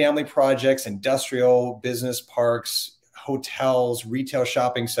 multifamily projects, industrial business parks, hotels, retail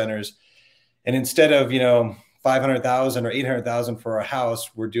shopping centers. And instead of, $500,000 or $800,000 for a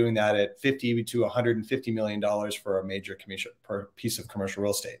house, we're doing that at $50 to $150 million for a major piece of commercial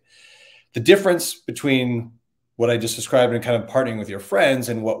real estate. The difference between what I just described and kind of partnering with your friends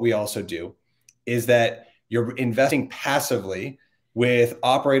and what we also do is that you're investing passively with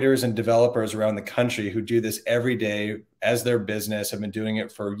operators and developers around the country who do this every day as their business, have been doing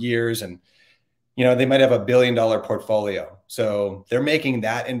it for years, and they might have a $1 billion portfolio. So they're making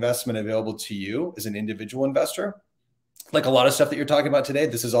that investment available to you as an individual investor. Like a lot of stuff that you're talking about today,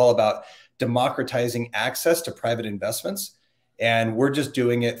 this is all about democratizing access to private investments. And we're just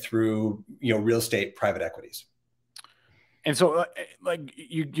doing it through, real estate private equities. And so like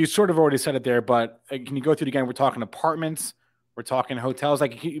you sort of already said it there, but can you go through it again? We're talking apartments, we're talking hotels.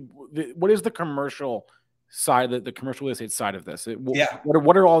 Like, what is the commercial side, the commercial real estate side of this?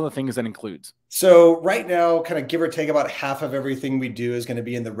 What are all the things that includes? So right now, kind of give or take, about half of everything we do is going to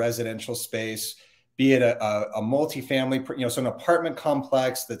be in the residential space, be it a multifamily, so an apartment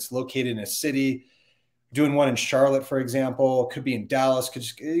complex that's located in a city. Doing one in Charlotte, for example, could be in Dallas.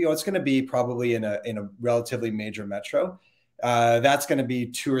 It's going to be probably in a relatively major metro. That's going to be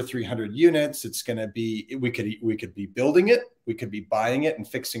 200 or 300 units. It's going to be we could be building it, we could be buying it and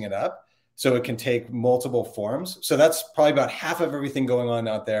fixing it up. So it can take multiple forms. So that's probably about half of everything going on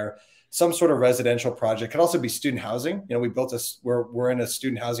out there. Some sort of residential project. Could also be student housing. We're in a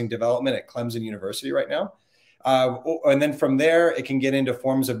student housing development at Clemson University right now. And then from there, it can get into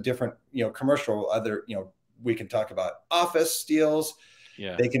forms of different, commercial, we can talk about office deals.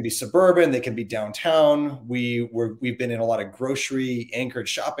 Yeah. They can be suburban, they can be downtown. We've been in a lot of grocery anchored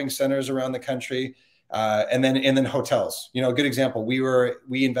shopping centers around the country. And then hotels, a good example.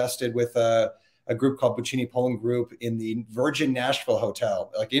 We invested with a group called Buccini Poland Group in the Virgin Nashville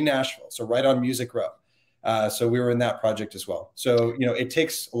Hotel, like in Nashville. So right on Music Row. So we were in that project as well. So, it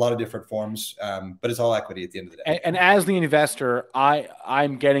takes a lot of different forms, but it's all equity at the end of the day. And as the investor,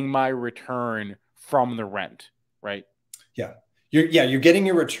 I'm getting my return from the rent, right? Yeah. You're getting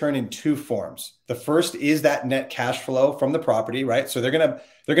your return in 2 forms. The first is that net cash flow from the property, right? So they're going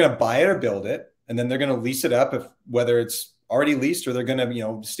to buy it or build it, and then they're going to lease it up whether it's already leased or they're going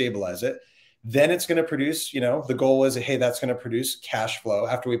to, stabilize it. Then it's going to produce, the goal is, hey, that's going to produce cash flow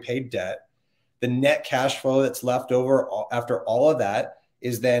after we pay debt. The net cash flow that's left over after all of that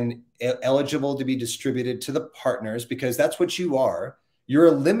is then eligible to be distributed to the partners, because that's what you are. You're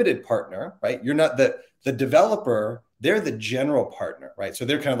a limited partner, right? You're not the developer. They're the general partner, right? So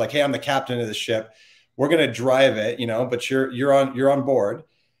they're kind of like, hey, I'm the captain of the ship. We're going to drive it, but you're on board.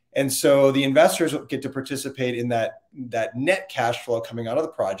 And so the investors get to participate in that net cash flow coming out of the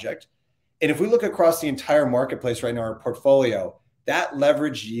project. And if we look across the entire marketplace right now, our portfolio, that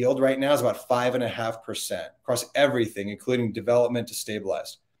leverage yield right now is about 5.5% across everything, including development to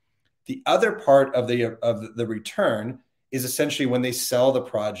stabilized. The other part of the return is essentially when they sell the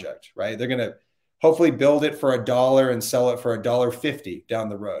project, right? They're going to hopefully build it for $1 and sell it for $1.50 down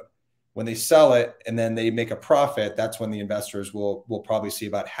the road. When they sell it and then they make a profit, that's when the investors will probably see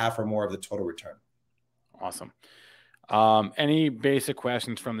about half or more of the total return. Awesome. Any basic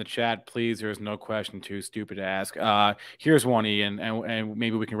questions from the chat, please? There's no question too stupid to ask. Here's one, Ian, and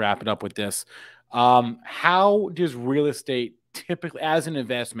maybe we can wrap it up with this. How does real estate typically, as an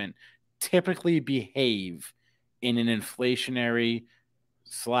investment, typically behave in an inflationary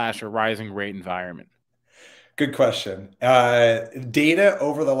 / a rising rate environment? Good question. Data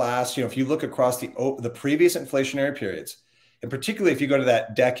over the last, if you look across the previous inflationary periods, and particularly if you go to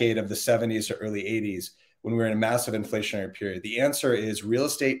that decade of the 70s to early 80s, when we were in a massive inflationary period, the answer is real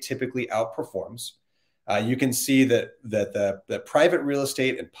estate typically outperforms. You can see that the private real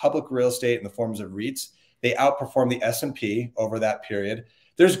estate and public real estate in the forms of REITs, they outperform the S&P over that period.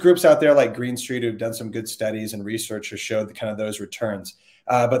 There's groups out there like Green Street who've done some good studies, and research has showed the kind of those returns.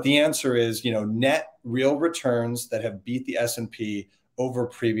 But the answer is, net real returns that have beat the S&P over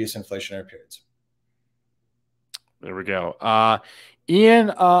previous inflationary periods. There we go.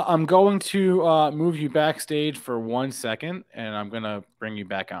 Ian, I'm going to move you backstage for 1 second, and I'm going to bring you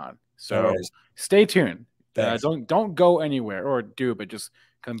back on. So stay tuned. Don't go anywhere, or do, but just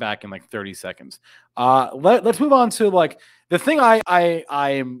come back in like 30 seconds. Let's move on to like the thing I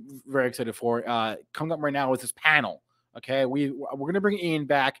am very excited for coming up right now with this panel. Okay, we're going to bring Ian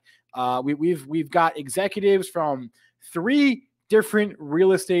back. We've got executives from 3 different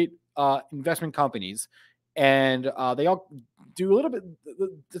real estate investment companies, and they all do a little bit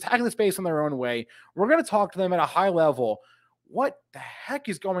to tackle the space in their own way. We're going to talk to them at a high level. What the heck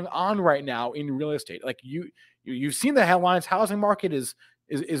is going on right now in real estate? Like you've seen the headlines. Housing market is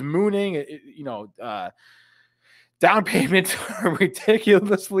mooning. Down payments are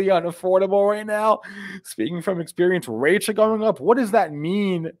ridiculously unaffordable right now. Speaking from experience, rates are going up. What does that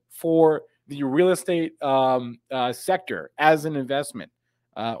mean for the real estate sector as an investment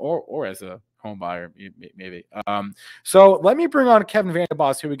or as a home buyer, maybe? So let me bring on Kevin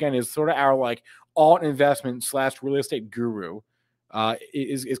Vandenboss, who again is sort of our like alt investment / real estate guru.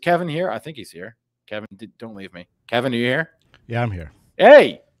 Is Kevin here? I think he's here. Kevin, don't leave me. Kevin, are you here? Yeah, I'm here.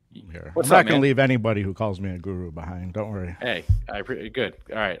 Hey. Here. I'm not going to leave anybody who calls me a guru behind. Don't worry. Hey, good.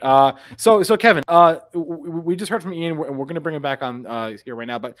 All right. So Kevin, we just heard from Ian, and we're going to bring him back on here right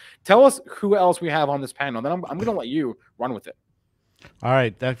now. But tell us who else we have on this panel. Then I'm going to let you run with it. All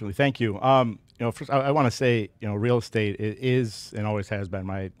right, definitely. Thank you. First, I want to say, real estate is and always has been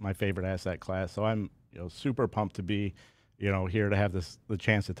my favorite asset class. So I'm, super pumped to be, here to have the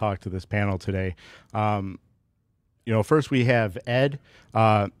chance to talk to this panel today. First we have Ed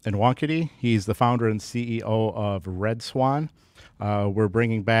Nwokedi. He's the founder and CEO of RedSwan. We're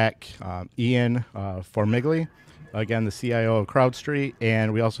bringing back Ian Formigle, again, the CIO of Crowdstreet.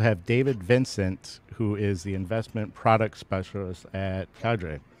 And we also have David Vincent, who is the investment product specialist at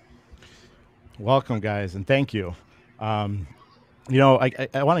Cadre. Welcome, guys, and thank you. I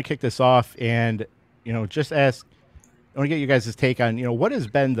want to kick this off and, just ask, I want to get you guys' take on, what has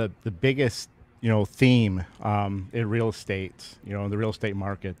been the biggest theme in real estate, in the real estate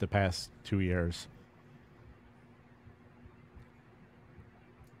market the past 2 years?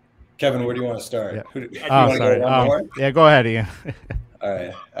 Kevin, where do you want to start? Yeah. Sorry. Yeah, go ahead, Ian. All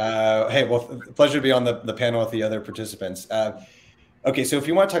right. Hey, well, pleasure to be on the panel with the other participants. Okay, so if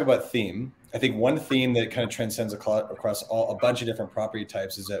you want to talk about theme, I think one theme that kind of transcends across a bunch of different property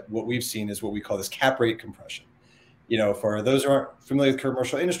types is that what we've seen is what we call this cap rate compression. For those who aren't familiar with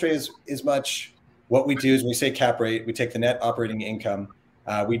commercial industry as much, what we do is we say cap rate, we take the net operating income,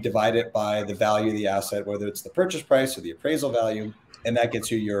 we divide it by the value of the asset, whether it's the purchase price or the appraisal value, and that gets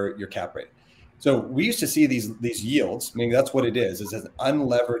you your cap rate. So we used to see these yields, meaning that's what it is an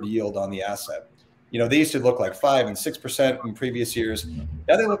unlevered yield on the asset. They used to look like 5% and 6% in previous years.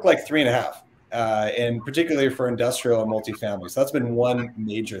 Now they look like 3.5%, and particularly for industrial and multifamily. So that's been one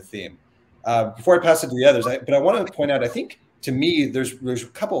major theme. Before I pass it to the others, but I want to point out, I think to me, there's a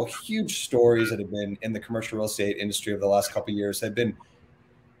couple of huge stories that have been in the commercial real estate industry over the last couple of years that have been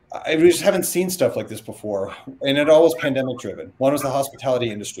we just haven't seen stuff like this before. And it all was pandemic driven. One was the hospitality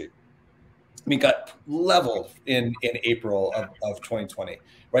industry. I mean, got leveled in April of 2020,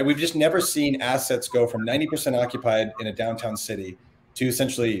 right? We've just never seen assets go from 90% occupied in a downtown city to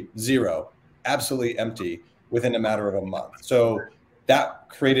essentially zero, absolutely empty within a matter of a month. So that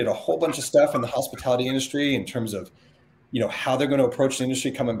created a whole bunch of stuff in the hospitality industry in terms of, how they're going to approach the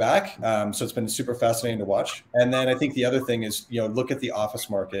industry coming back. So it's been super fascinating to watch. And then I think the other thing is, look at the office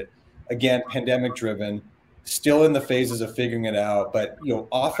market. Again, pandemic driven, still in the phases of figuring it out. But,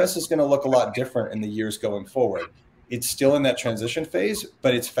 office is going to look a lot different in the years going forward. It's still in that transition phase,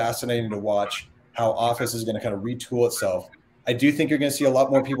 but it's fascinating to watch how office is going to kind of retool itself. I do think you're going to see a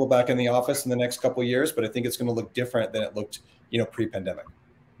lot more people back in the office in the next couple of years, but I think it's going to look different than it looked, pre-pandemic.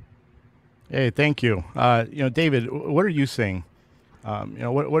 Hey, thank you. David, what are you seeing?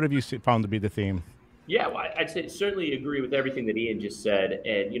 What have you found to be the theme? Yeah, well, I'd say certainly agree with everything that Ian just said,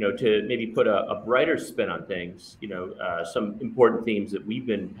 and to maybe put a brighter spin on things. Some important themes that we've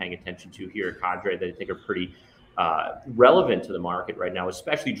been paying attention to here at Cadre that I think are pretty relevant to the market right now,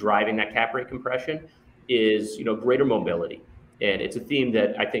 especially driving that cap rate compression, is greater mobility. And it's a theme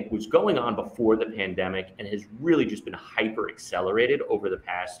that I think was going on before the pandemic and has really just been hyper accelerated over the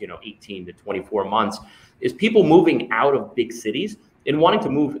past, 18 to 24 months, is people moving out of big cities and wanting to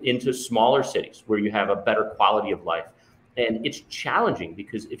move into smaller cities where you have a better quality of life. And it's challenging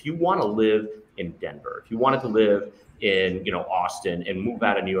because if you want to live in Denver, if you wanted to live in, Austin and move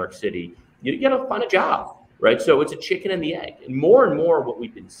out of New York City, you got to find a job, right? So it's a chicken and the egg. And more what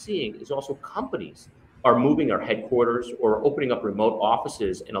we've been seeing is also companies are moving their headquarters or opening up remote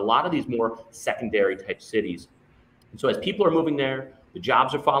offices in a lot of these more secondary type cities. And so as people are moving there, the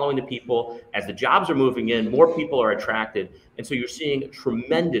jobs are following the people. As the jobs are moving in, more people are attracted. And so you're seeing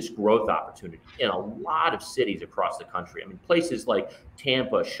tremendous growth opportunity in a lot of cities across the country. I mean, places like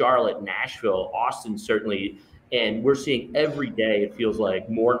Tampa, Charlotte, Nashville, Austin, certainly. And we're seeing every day, it feels like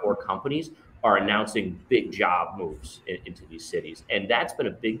more and more companies are announcing big job moves into these cities. And that's been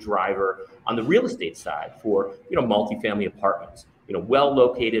a big driver on the real estate side for, multifamily apartments,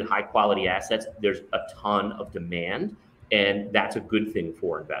 well-located, high quality assets. There's a ton of demand, and that's a good thing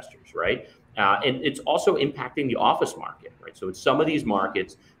for investors, right? And it's also impacting the office market, right? So in some of these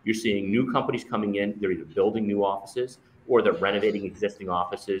markets, you're seeing new companies coming in, they're either building new offices or they're renovating existing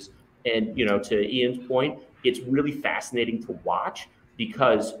offices. And, to Ian's point, it's really fascinating to watch,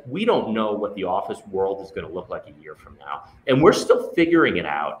 because we don't know what the office world is going to look like a year from now. And we're still figuring it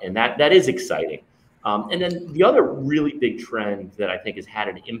out. And that is exciting. And then the other really big trend that I think has had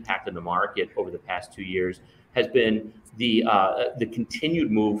an impact on the market over the past 2 years has been the continued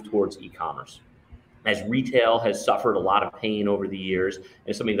move towards e-commerce. As retail has suffered a lot of pain over the years,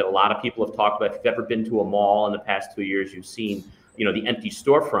 and something that a lot of people have talked about. If you've ever been to a mall in the past 2 years, you've seen, the empty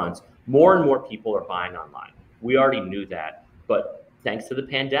storefronts. More and more people are buying online. We already knew that, but thanks to the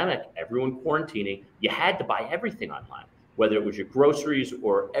pandemic, everyone quarantining, you had to buy everything online, whether it was your groceries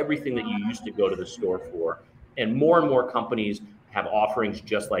or everything that you used to go to the store for. And more companies have offerings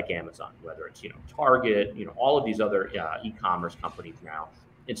just like Amazon, whether it's, Target, all of these other e-commerce companies now.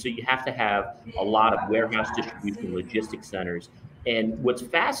 And so you have to have a lot of warehouse distribution, logistics centers. And what's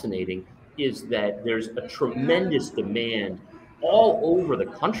fascinating is that there's a tremendous demand all over the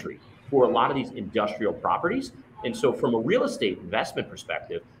country for a lot of these industrial properties. And so from a real estate investment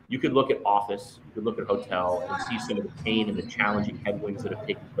perspective, you could look at office, you could look at hotel and see some of the pain and the challenging headwinds that have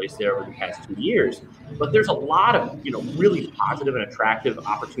taken place there over the past 2 years. But there's a lot of, really positive and attractive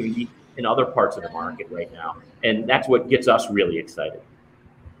opportunity in other parts of the market right now. And that's what gets us really excited.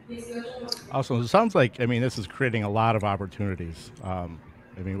 Awesome. It sounds like, this is creating a lot of opportunities,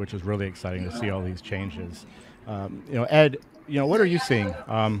 which is really exciting to see all these changes. Ed, what are you seeing?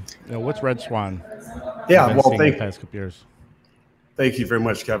 What's RedSwan? Yeah, well, the past couple years? Thank you very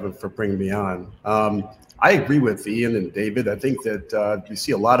much, Kevin, for bringing me on. I agree with Ian and David. I think that we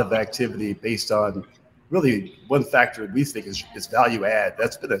see a lot of activity based on really one factor we think is value add.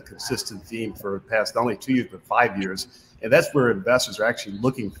 That's been a consistent theme for the past not only 2 years, but 5 years. And that's where investors are actually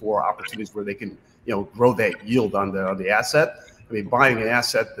looking for opportunities where they can, grow that yield on the asset. Buying an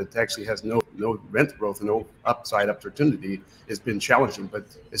asset that actually has no rent growth and no upside opportunity has been challenging, but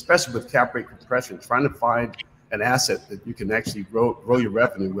especially with cap rate compression, trying to find an asset that you can actually grow your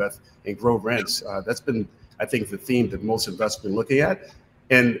revenue with and grow rents. That's been, I think, the theme that most investors have been looking at.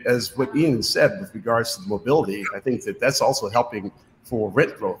 And as what Ian said with regards to the mobility, I think that that's also helping for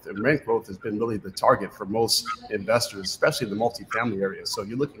rent growth. And rent growth has been really the target for most investors, especially in the multifamily area. So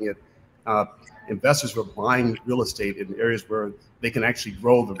you're looking at investors who are buying real estate in areas where they can actually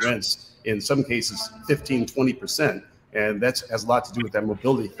grow the rents, in some cases 15, 20%, And that has a lot to do with that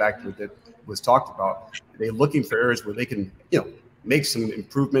mobility factor that was talked about. They're looking for areas where they can, make some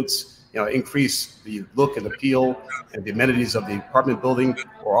improvements, increase the look and appeal and the amenities of the apartment building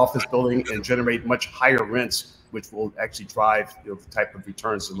or office building and generate much higher rents, which will actually drive the type of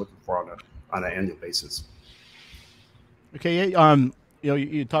returns they're looking for on an annual basis. Okay,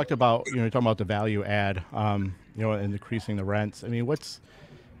 you talked about, you're talking about the value add, and increasing the rents. I mean, what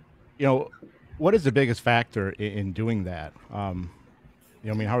is the biggest factor in doing that? I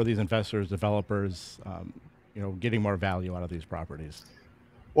mean, how are these investors, developers, getting more value out of these properties?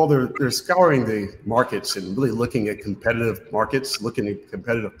 Well, they're scouring the markets and really looking at competitive markets, looking at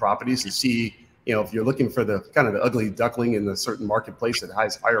competitive properties to see, if you're looking for the kind of the ugly duckling in a certain marketplace that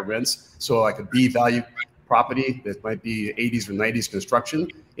has higher rents, so like a B value property that might be 80s or 90s construction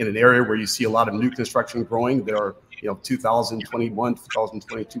in an area where you see a lot of new construction growing. There are 2021,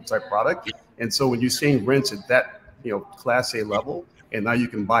 2022 type product, and so when you're seeing rents at that Class A level, and now you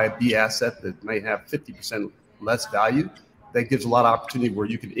can buy a B asset that might have 50% less value, that gives a lot of opportunity where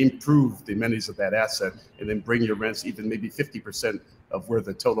you can improve the amenities of that asset and then bring your rents even maybe 50% of where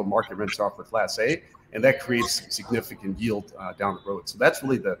the total market rents are for Class A. And that creates significant yield down the road. So that's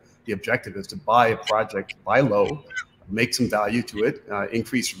really the objective, is to buy a project, buy low, make some value to it,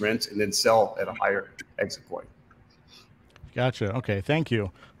 increase rent, and then sell at a higher exit point. Gotcha. Okay, thank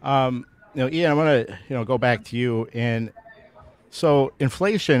you. Ian, I'm going to go back to you. And so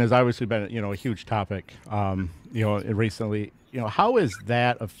inflation has obviously been a huge topic recently. How is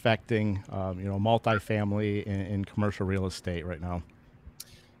that affecting multifamily and commercial real estate right now?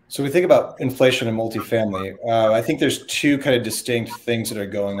 So we think about inflation and multifamily. I think there's two kind of distinct things that are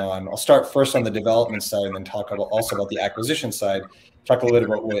going on. I'll start first on the development side and then talk also about the acquisition side. Talk a little bit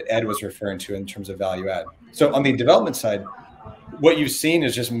about what Ed was referring to in terms of value add. So on the development side, what you've seen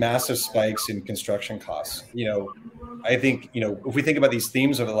is just massive spikes in construction costs. I think, if we think about these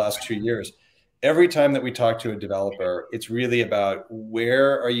themes over the last 2 years, every time that we talk to a developer, it's really about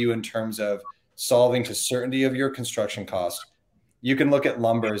where are you in terms of solving to certainty of your construction cost. You can look at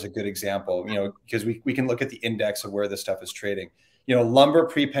lumber as a good example, because we can look at the index of where this stuff is trading. Lumber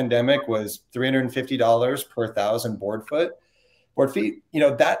pre-pandemic was $350 per 1,000 board feet.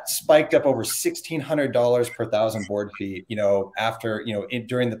 That spiked up over $1,600 per 1,000 board feet, after,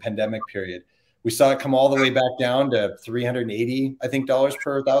 during the pandemic period. We saw it come all the way back down to $380, I think,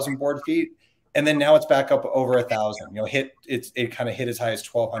 per 1,000 board feet. And then now it's back up over 1,000, it kind of hit as high as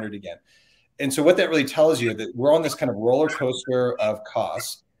 1,200 again. And so what that really tells you is that we're on this kind of roller coaster of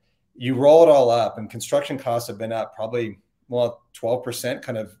costs. You roll it all up, and construction costs have been up probably 12%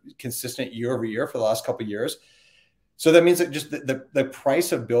 kind of consistent year over year for the last couple of years. So that means that just the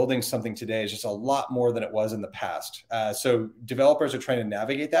price of building something today is just a lot more than it was in the past. So developers are trying to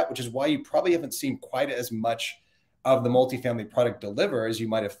navigate that, which is why you probably haven't seen quite as much of the multifamily product deliver as you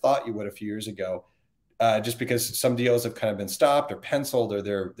might have thought you would a few years ago. Just because some deals have kind of been stopped or penciled, or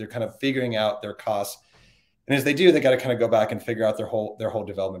they're kind of figuring out their costs. And as they do, they got to kind of go back and figure out their whole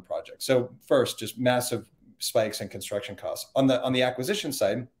development project. So first, just massive spikes in construction costs. On the acquisition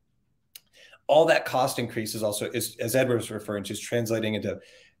side, all that cost increase is also, as Ed was referring to, is translating into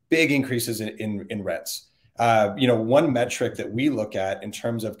big increases in rents. One metric that we look at in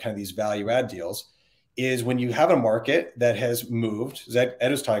terms of kind of these value add deals is when you have a market that has moved, as Ed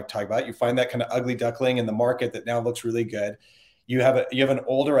was talking about, you find that kind of ugly duckling in the market that now looks really good. You have an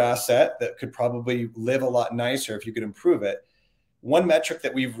older asset that could probably live a lot nicer if you could improve it. One metric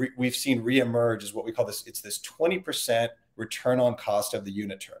that we've seen reemerge is what we call this. It's this 20% return on cost of the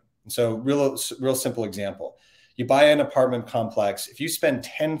unit turn. And so real simple example. You buy an apartment complex. If you spend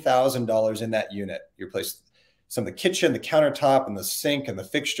 $10,000 in that unit, you replace some of the kitchen, the countertop, and the sink and the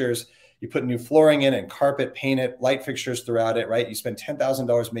fixtures. You put new flooring in and carpet, paint it, light fixtures throughout it, right? You spend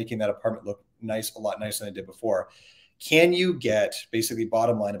 $10,000 making that apartment look nice, a lot nicer than it did before. Can you get, basically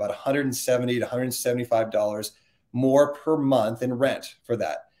bottom line, about $170 to $175 more per month in rent for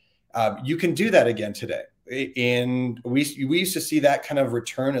that? You can do that again today. And we used to see that kind of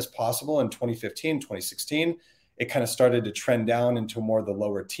return as possible in 2015, 2016. It kind of started to trend down into more of the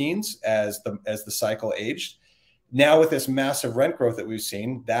lower teens as the cycle aged. Now with this massive rent growth that we've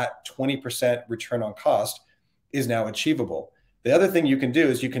seen, that 20% return on cost is now achievable. The other thing you can do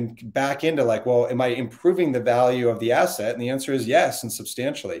is you can back into like, well, am I improving the value of the asset? And the answer is yes, and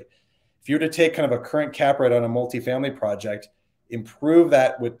substantially. If you were to take kind of a current cap rate on a multifamily project, improve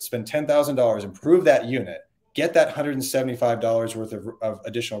that, spend $10,000, improve that unit, get that $175 worth of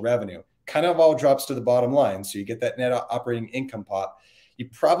additional revenue, kind of all drops to the bottom line. So you get that net operating income pop. You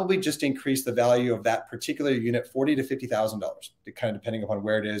probably just increase the value of that particular unit $40,000 to $50,000, kind of depending upon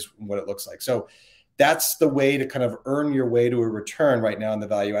where it is and what it looks like. So that's the way to kind of earn your way to a return right now in the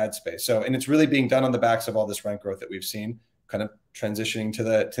value add space. So, and it's really being done on the backs of all this rent growth that we've seen kind of transitioning to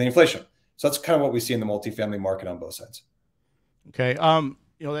the inflation. So that's kind of what we see in the multifamily market on both sides. Okay. I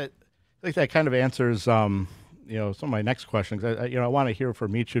think that kind of answers, some of my next questions. I want to hear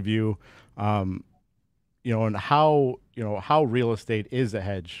from each of you, and how real estate is a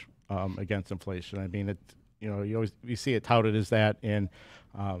hedge against inflation. I mean, you see it touted as that, and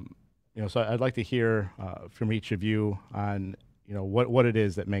so I'd like to hear from each of you on what it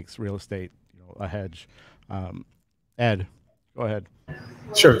is that makes real estate a hedge. Ed, go ahead.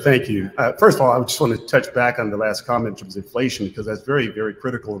 Sure, thank you. First of all, I just want to touch back on the last comment in terms of inflation, because that's very, very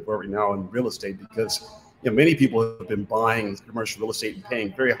critical of where we're now in real estate, because many people have been buying commercial real estate and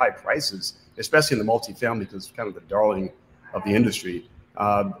paying very high prices, especially in the multifamily, because it's kind of the darling of the industry.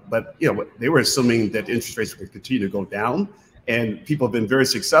 But they were assuming that interest rates would continue to go down, and people have been very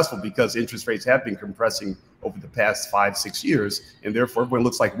successful because interest rates have been compressing over the past 5-6 years, and therefore everyone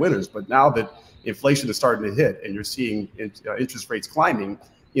looks like winners. But now that inflation is starting to hit and you're seeing interest rates climbing,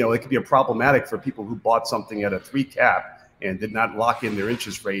 it could be problematic for people who bought something at a 3 cap and did not lock in their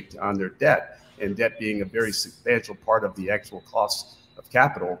interest rate on their debt, and debt being a very substantial part of the actual cost of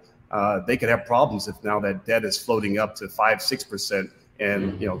capital. They could have problems if now that debt is floating up to 5-6%,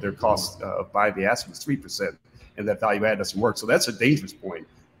 and their cost of buying the asset is 3%, and that value add doesn't work. So that's a dangerous point.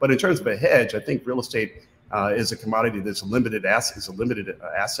 But in terms of a hedge, I think real estate is a commodity that's a limited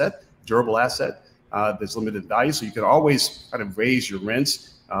asset, durable asset, that's limited value. So you can always kind of raise your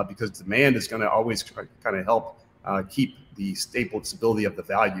rents because demand is going to always kind of help keep the stability of the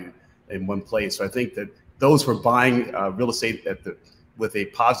value in one place. So I think that those who are buying real estate with a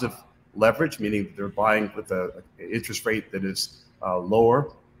positive leverage, meaning they're buying with an interest rate that is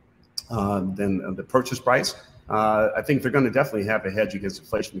lower than the purchase price, I think they're going to definitely have a hedge against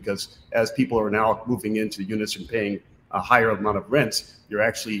inflation, because as people are now moving into units and paying a higher amount of rents, you're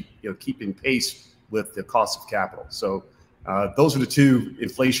actually keeping pace with the cost of capital. So those are the two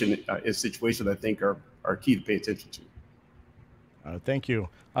inflation situations I think are key to pay attention to. Thank you.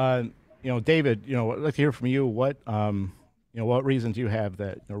 David, I'd like to hear from you. What reasons you have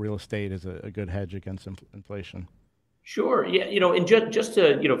that real estate is a good hedge against inflation? Sure. Yeah. And just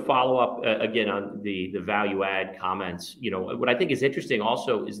to, follow up again on the value add comments, what I think is interesting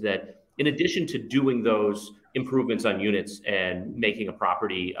also is that in addition to doing those improvements on units and making a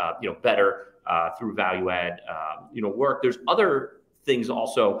property, better through value add, work, there's other things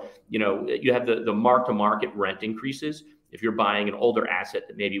also. You have the mark to market rent increases. If you're buying an older asset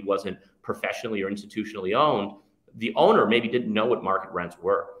that maybe wasn't professionally or institutionally owned, the owner maybe didn't know what market rents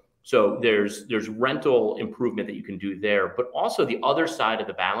were. So there's rental improvement that you can do there, but also the other side of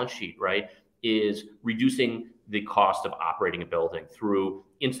the balance sheet, right, is reducing the cost of operating a building through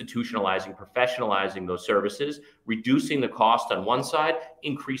institutionalizing, professionalizing those services, reducing the cost on one side,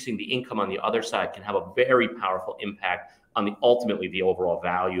 increasing the income on the other side can have a very powerful impact on ultimately the overall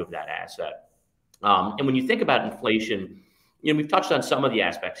value of that asset. And when you think about inflation, we've touched on some of the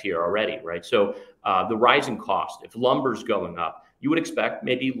aspects here already, right? So the rising cost, if lumber's going up, you would expect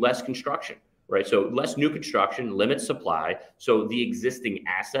maybe less construction, right? So less new construction, limits supply. So the existing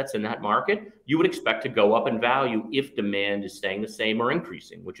assets in that market, you would expect to go up in value if demand is staying the same or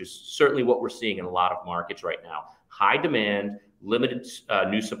increasing, which is certainly what we're seeing in a lot of markets right now. High demand, limited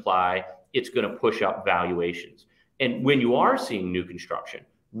new supply, it's going to push up valuations. And when you are seeing new construction,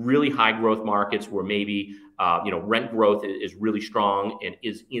 really high growth markets where maybe rent growth is really strong and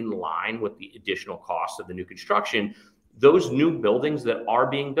is in line with the additional cost of the new construction, those new buildings that are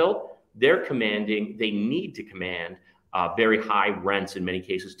being built, they need to command very high rents in many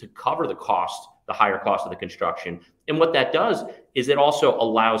cases to cover the higher cost of the construction. And what that does is it also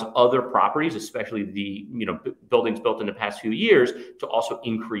allows other properties, especially the buildings built in the past few years, to also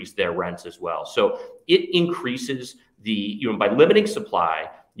increase their rents as well. So it increases by limiting supply,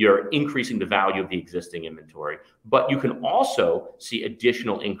 you're increasing the value of the existing inventory, but you can also see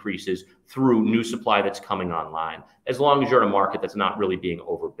additional increases through new supply that's coming online, as long as you're in a market that's not really being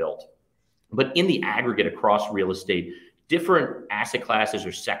overbuilt. But in the aggregate across real estate, different asset classes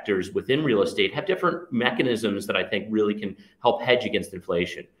or sectors within real estate have different mechanisms that I think really can help hedge against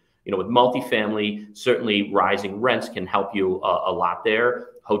inflation. With multifamily, certainly rising rents can help you a lot there.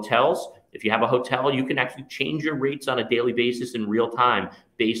 Hotels, if you have a hotel, you can actually change your rates on a daily basis in real time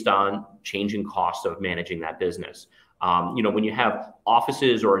based on changing costs of managing that business. When you have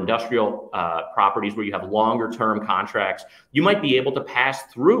offices or industrial properties where you have longer term contracts, you might be able to pass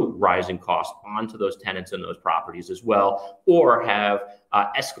through rising costs onto those tenants and those properties as well, or have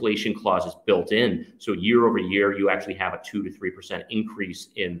escalation clauses built in. So year over year, you actually have a 2 to 3% increase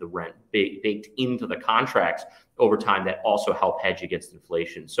in the rent baked into the contracts over time that also help hedge against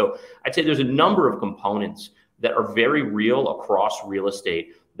inflation. So I'd say there's a number of components that are very real across real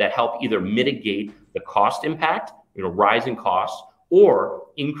estate that help either mitigate the cost impact, rising costs, or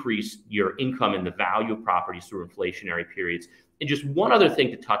increase your income and the value of properties through inflationary periods. And just one other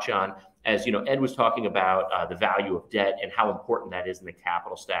thing to touch on, as Ed was talking about the value of debt and how important that is in the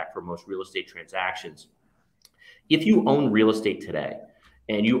capital stack for most real estate transactions. If you own real estate today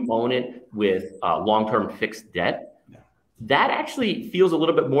and you own it with long-term fixed debt, that actually feels a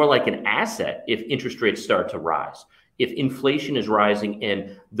little bit more like an asset if interest rates start to rise. If inflation is rising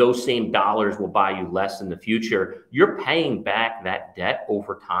and those same dollars will buy you less in the future, you're paying back that debt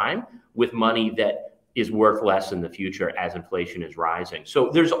over time with money that is worth less in the future as inflation is rising. So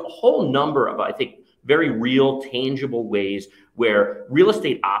there's a whole number of, I think, very real, tangible ways where real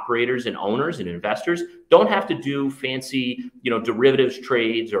estate operators and owners and investors don't have to do fancy, derivatives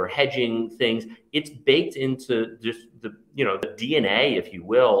trades or hedging things. It's baked into just the DNA, if you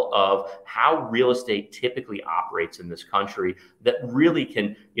will, of how real estate typically operates in this country that really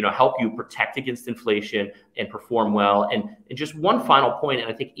can, help you protect against inflation and perform well. And just one final point, and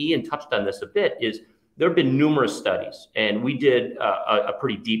I think Ian touched on this a bit, is there have been numerous studies, and we did a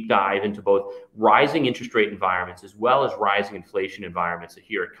pretty deep dive into both rising interest rate environments as well as rising inflation environments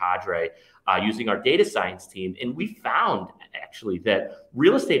here at Cadre using our data science team. And we found actually that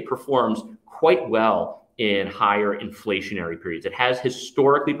real estate performs quite well in higher inflationary periods. It has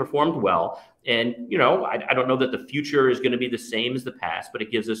historically performed well. And, I don't know that the future is going to be the same as the past, but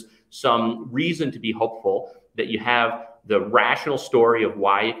it gives us some reason to be hopeful that you have the rational story of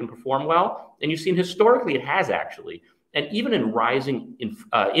why it can perform well. And you've seen historically it has actually. And even in rising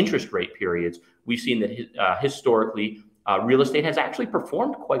interest rate periods, we've seen that historically real estate has actually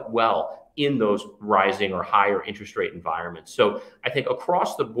performed quite well in those rising or higher interest rate environments. So I think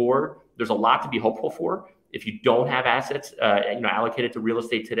across the board, there's a lot to be hopeful for. If you don't have assets allocated to real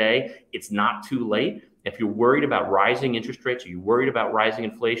estate today, it's not too late. If you're worried about rising interest rates or you're worried about rising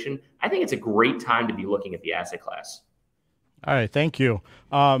inflation, I think it's a great time to be looking at the asset class. All right, thank you.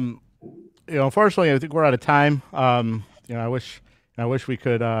 Unfortunately, I think we're out of time. I wish we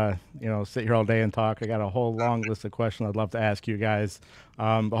could, sit here all day and talk. I got a whole long list of questions I'd love to ask you guys.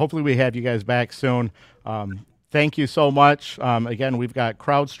 But hopefully we have you guys back soon. Thank you so much. Again, we've got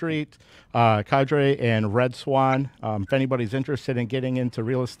Crowdstreet, Cadre, and RedSwan. If anybody's interested in getting into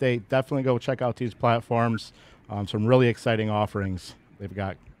real estate, definitely go check out these platforms. Some really exciting offerings they've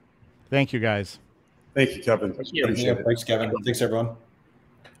got. Thank you, guys. Thank you, Kevin. Thanks, Kevin. Thanks, everyone.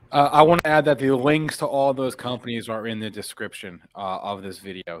 I want to add that the links to all those companies are in the description of this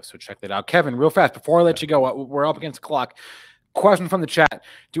video, so check that out. Kevin, real fast, before I let you go, we're up against the clock. Question from the chat.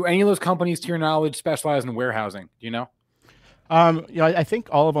 Do any of those companies, to your knowledge, specialize in warehousing? Do you know? I think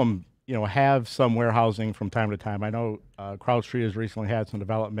all of them, have some warehousing from time to time. I know CrowdStreet has recently had some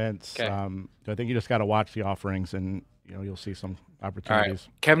developments. Okay. I think you just got to watch the offerings and, you'll see some opportunities.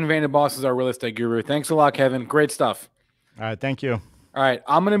 Right. Kevin Vandenboss is our real estate guru. Thanks a lot, Kevin. Great stuff. All right. Thank you. All right,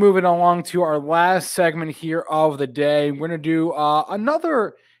 I'm going to move it along to our last segment here of the day. We're going to do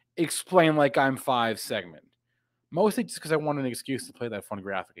another Explain Like I'm 5 segment, mostly just because I wanted an excuse to play that fun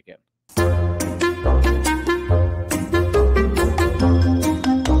graphic again.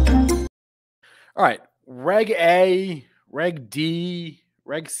 All right, Reg A, Reg D,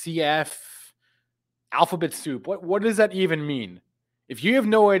 Reg CF, alphabet soup. What does that even mean? If you have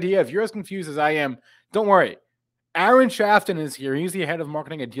no idea, if you're as confused as I am, don't worry. Aaron Shafton is here. He's the head of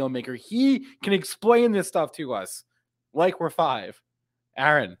marketing at DealMaker. He can explain this stuff to us like we're 5.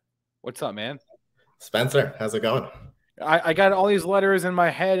 Aaron, what's up, man? Spencer, how's it going? I got all these letters in my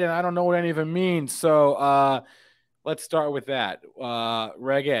head, and I don't know what any of them mean. So let's start with that.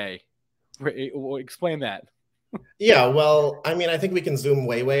 Reg A. Explain that. Yeah, well, I mean, I think we can zoom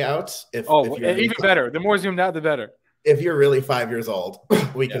way out. If even better. The more zoomed out, the better. If you're really 5 years old,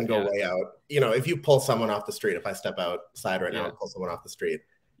 we can go way out. If you pull someone off the street, if I step outside right now and pull someone off the street,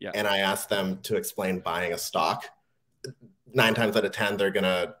 and I ask them to explain buying a stock, 9 times out of 10, they're going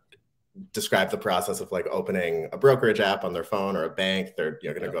to describe the process of like opening a brokerage app on their phone or a bank. They're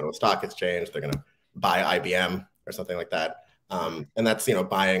going to go to a stock exchange. They're going to buy IBM or something like that. And that's,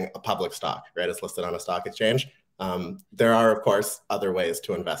 buying a public stock, right? It's listed on a stock exchange. There are, of course, other ways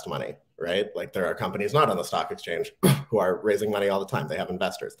to invest money, right? Like there are companies not on the stock exchange who are raising money all the time. They have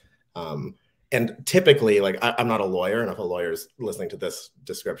investors. And typically, like I'm not a lawyer, and if a lawyer's listening to this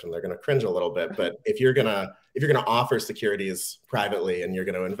description, they're going to cringe a little bit. But if you're gonna offer securities privately and you're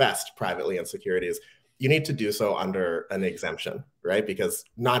going to invest privately in securities, you need to do so under an exemption, right? Because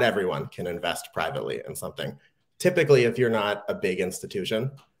not everyone can invest privately in something. Typically, if you're not a big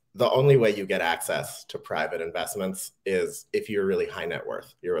institution, the only way you get access to private investments is if you're really high net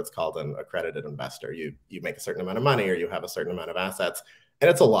worth. You're what's called an accredited investor. You make a certain amount of money, or you have a certain amount of assets. And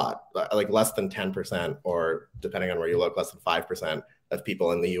it's a lot, like less than 10%, or depending on where you look, less than 5% of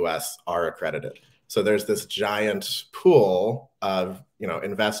people in the US are accredited. So there's this giant pool of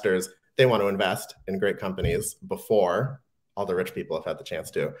investors. They want to invest in great companies before all the rich people have had the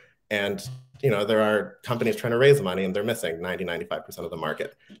chance to. And there are companies trying to raise money, and they're missing 90–95% of the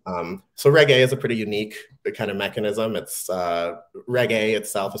market. So Reg A is a pretty unique kind of mechanism. It's Reg A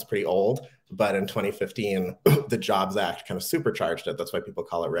itself is pretty old, but in 2015, the Jobs Act kind of supercharged it. That's why people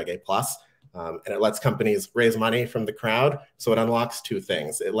call it Reg A plus. And it lets companies raise money from the crowd. So it unlocks two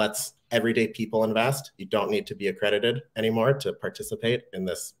things. It lets everyday people invest. You don't need to be accredited anymore to participate in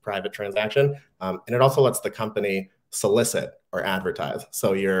this private transaction. And it also lets the company solicit or advertise.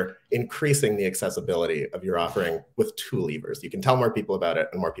 So you're increasing the accessibility of your offering with two levers. You can tell more people about it,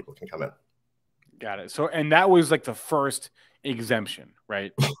 and more people can come in. Got it. So, and that was like the first exemption,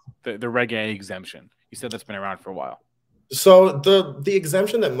 right? the Reg A exemption. You said that's been around for a while. So the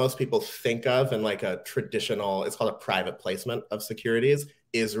exemption that most people think of in like a traditional, it's called a private placement of securities,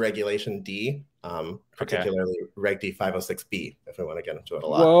 is Regulation D, particularly Reg D 506B, if we want to get into it a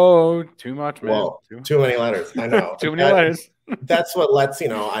lot. Whoa, too much, man. Whoa, too many letters. I know. Too many letters. That's what lets,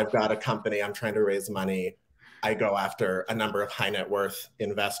 I've got a company, I'm trying to raise money. I go after a number of high net worth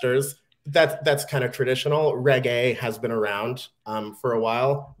investors. That's kind of traditional. Reg A has been around for a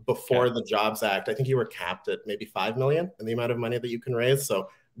while. Before the Jobs Act, I think you were capped at maybe 5 million in the amount of money that you can raise. So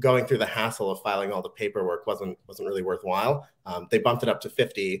going through the hassle of filing all the paperwork wasn't really worthwhile. They bumped it up to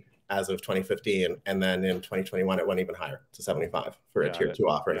 50 as of 2015, and then in 2021 it went even higher to 75 for a tier 2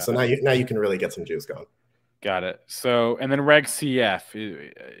 offering. So now you can really get some juice going. Got it. So, and then Reg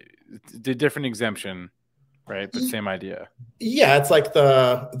CF, the different exemption. Right, but same idea. Yeah, it's like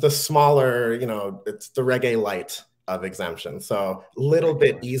the smaller, it's the Reg A light of exemption. So a little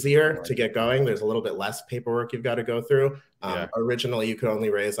bit easier to get going. There's a little bit less paperwork you've got to go through. Originally, you could only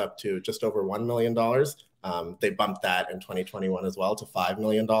raise up to just over $1 million. They bumped that in 2021 as well to $5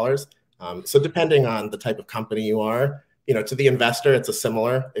 million. So depending on the type of company you are, to the investor, it's a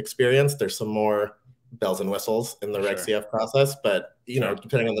similar experience. There's some more bells and whistles in the Reg CF process, but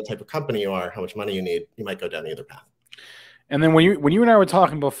depending on the type of company you are, how much money you need, you might go down either path. And then when you and I were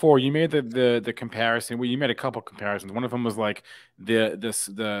talking before, you made the comparison. Well, you made a couple comparisons. One of them was like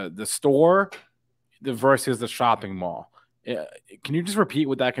the store versus the shopping mall. Can you just repeat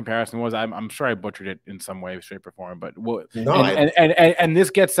what that comparison was? I'm sure I butchered it in some way, shape, or form. But and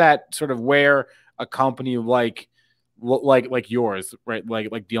this gets at sort of where a company like yours, right,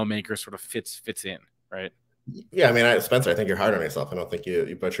 like DealMaker sort of fits in. Right. Yeah, I mean, Spencer, I think you're hard on yourself. I don't think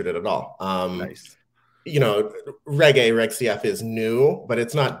you butchered it at all. Nice. Reg A, Reg CF is new, but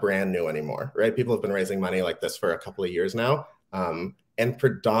it's not brand new anymore, right? People have been raising money like this for a couple of years now. And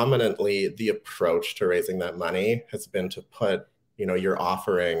predominantly the approach to raising that money has been to put, your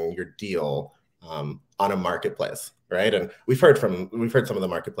offering, your deal on a marketplace, right? And we've heard some of the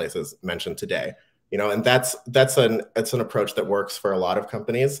marketplaces mentioned today, and it's an approach that works for a lot of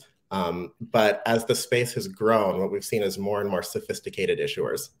companies. But as the space has grown, what we've seen is more and more sophisticated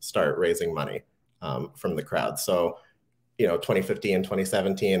issuers start raising money from the crowd. So, 2015,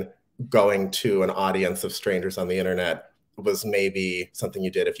 2017, going to an audience of strangers on the internet was maybe something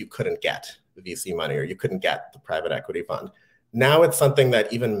you did if you couldn't get the VC money or you couldn't get the private equity fund. Now it's something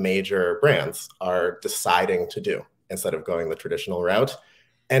that even major brands are deciding to do instead of going the traditional route.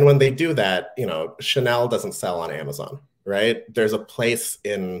 And when they do that, Chanel doesn't sell on Amazon. Right? There's a place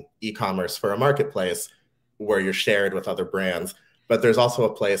in e-commerce for a marketplace where you're shared with other brands, but there's also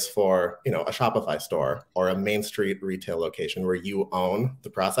a place for, a Shopify store or a Main Street retail location where you own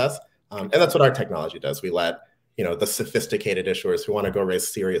the process. And that's what our technology does. We let, the sophisticated issuers who want to go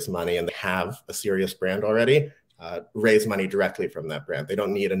raise serious money and they have a serious brand already, raise money directly from that brand. They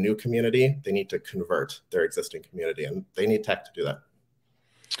don't need a new community. They need to convert their existing community, and they need tech to do that.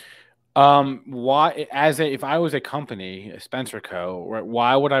 If I was a company, a Spencer Co., right,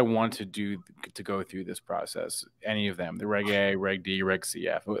 why would I want to go through this process? Any of them, the Reg A, Reg D, Reg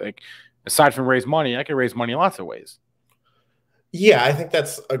CF. Like, aside from raise money, I can raise money lots of ways. Yeah, I think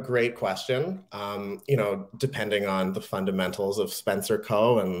that's a great question. You know, depending on the fundamentals of Spencer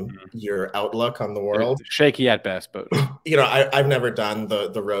Co. and your outlook on the world. Shaky at best, but you know, I've never done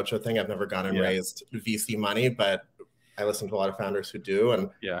the roadshow thing. I've never gone and raised VC money, but I listen to a lot of founders who do. And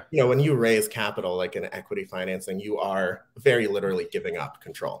you know, when you raise capital like in equity financing, you are very literally giving up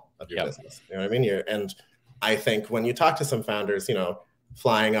control of your business. You know what I mean? And I think when you talk to some founders, you know,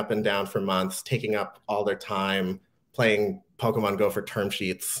 flying up and down for months, taking up all their time, playing Pokemon Go for term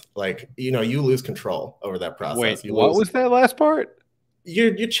sheets, like, you know, you lose control over that process. Wait, what was that last part?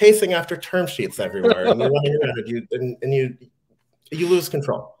 You're chasing after term sheets everywhere, and you're running around, and you lose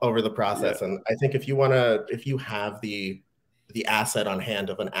control over the process. And I think if you have the asset on hand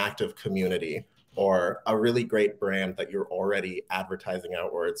of an active community or a really great brand that you're already advertising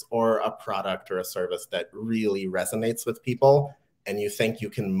outwards, or a product or a service that really resonates with people, and you think you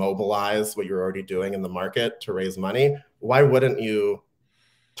can mobilize what you're already doing in the market to raise money, why wouldn't you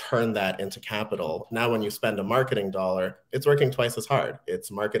turn that into capital? Now, when you spend a marketing dollar, it's working twice as hard.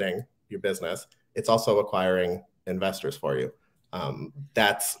 It's marketing your business. It's also acquiring investors for you.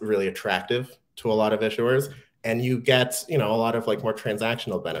 That's really attractive to a lot of issuers. And you get, you know, a lot of like more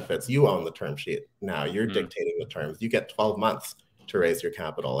transactional benefits. You own the term sheet now. You're dictating the terms. You get 12 months to raise your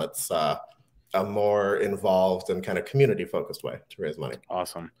capital. It's a more involved and kind of community-focused way to raise money.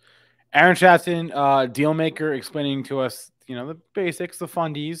 Awesome. Aaron Chaston, DealMaker, explaining to us, you know, the basics, the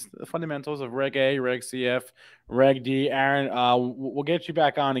fundies, the fundamentals of Reg A, Reg CF, Reg D. Aaron, we'll get you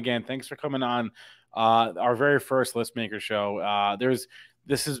back on again. Thanks for coming on our very first Listmaker show.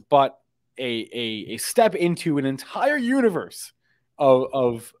 This is but a step into an entire universe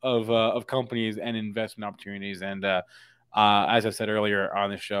of companies and investment opportunities. And as I said earlier on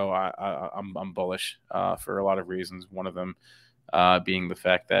the show, I'm bullish for a lot of reasons. One of them being the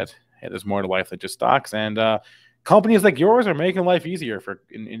fact that there's more to life than just stocks, and companies like yours are making life easier for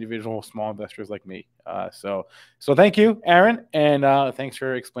individual small investors like me. So thank you, Aaron, and thanks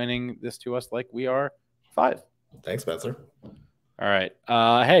for explaining this to us like we are 5. Thanks, Spencer. All right.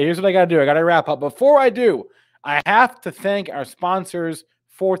 Hey, here's what I got to do. I got to wrap up. Before I do, I have to thank our sponsors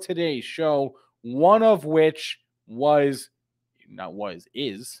for today's show, one of which is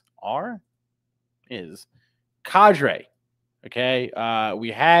Cadre. Okay.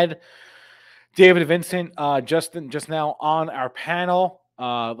 We had David Vincent just now on our panel.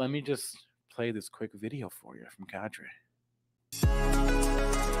 Let me just play this quick video for you from Cadre.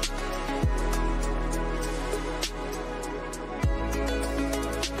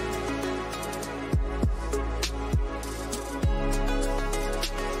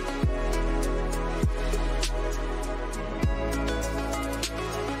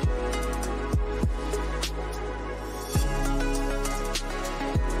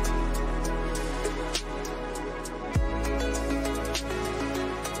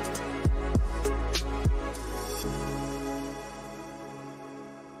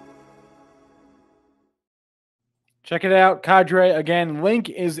 Check it out, Cadre. Again, link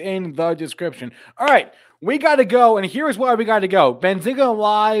is in the description. All right, we got to go, and here's why we got to go. Benzinga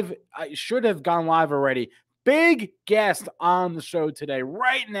Live, I should have gone live already. Big guest on the show today,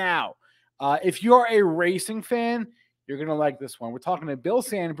 right now. If you're a racing fan, you're going to like this one. We're talking to Bill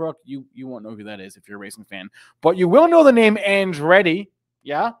Sandbrook. You won't know who that is if you're a racing fan, but you will know the name Andretti,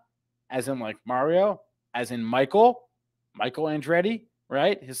 yeah? As in like Mario, as in Michael Andretti.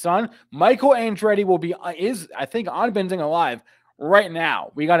 Right, his son Michael Andretti will be I think on Benzinga Live right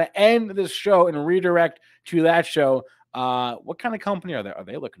now. We got to end this show and redirect to that show. What kind of company are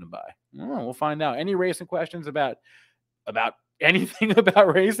they looking to buy? We'll find out. Any racing questions about anything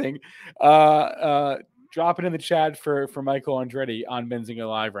about racing? Drop it in the chat for Michael Andretti on Benzinga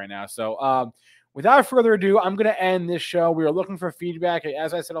Live right now. So without further ado, I'm going to end this show. We are looking for feedback.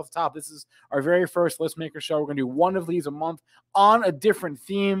 As I said off the top, this is our very first Listmaker show. We're going to do one of these a month on a different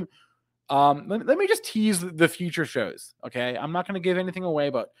theme. Let me just tease the future shows, okay? I'm not going to give anything away,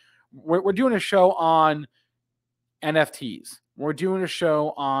 but we're doing a show on NFTs. We're doing a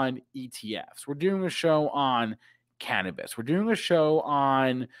show on ETFs. We're doing a show on cannabis. We're doing a show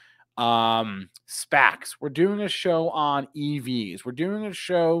on SPACs. We're doing a show on EVs. We're doing a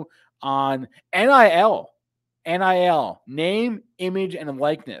show on NIL, name, image, and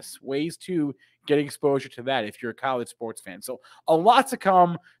likeness, ways to get exposure to that if you're a college sports fan. So a lot to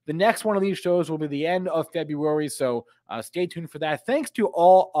come. The next one of these shows will be the end of February, so stay tuned for that. Thanks to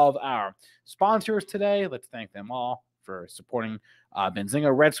all of our sponsors today. Let's thank them all for supporting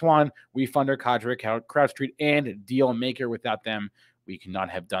Benzinga, RedSwan, WeFunder, Cadre, Crowdstreet, and DealMaker. Without them, we could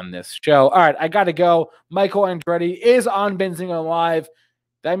not have done this show. All right, I got to go. Michael Andretti is on Benzinga Live.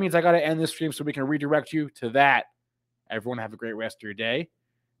 That means I got to end this stream so we can redirect you to that Everyone have a great rest of your day,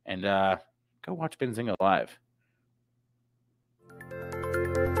 and go watch Benzinga live.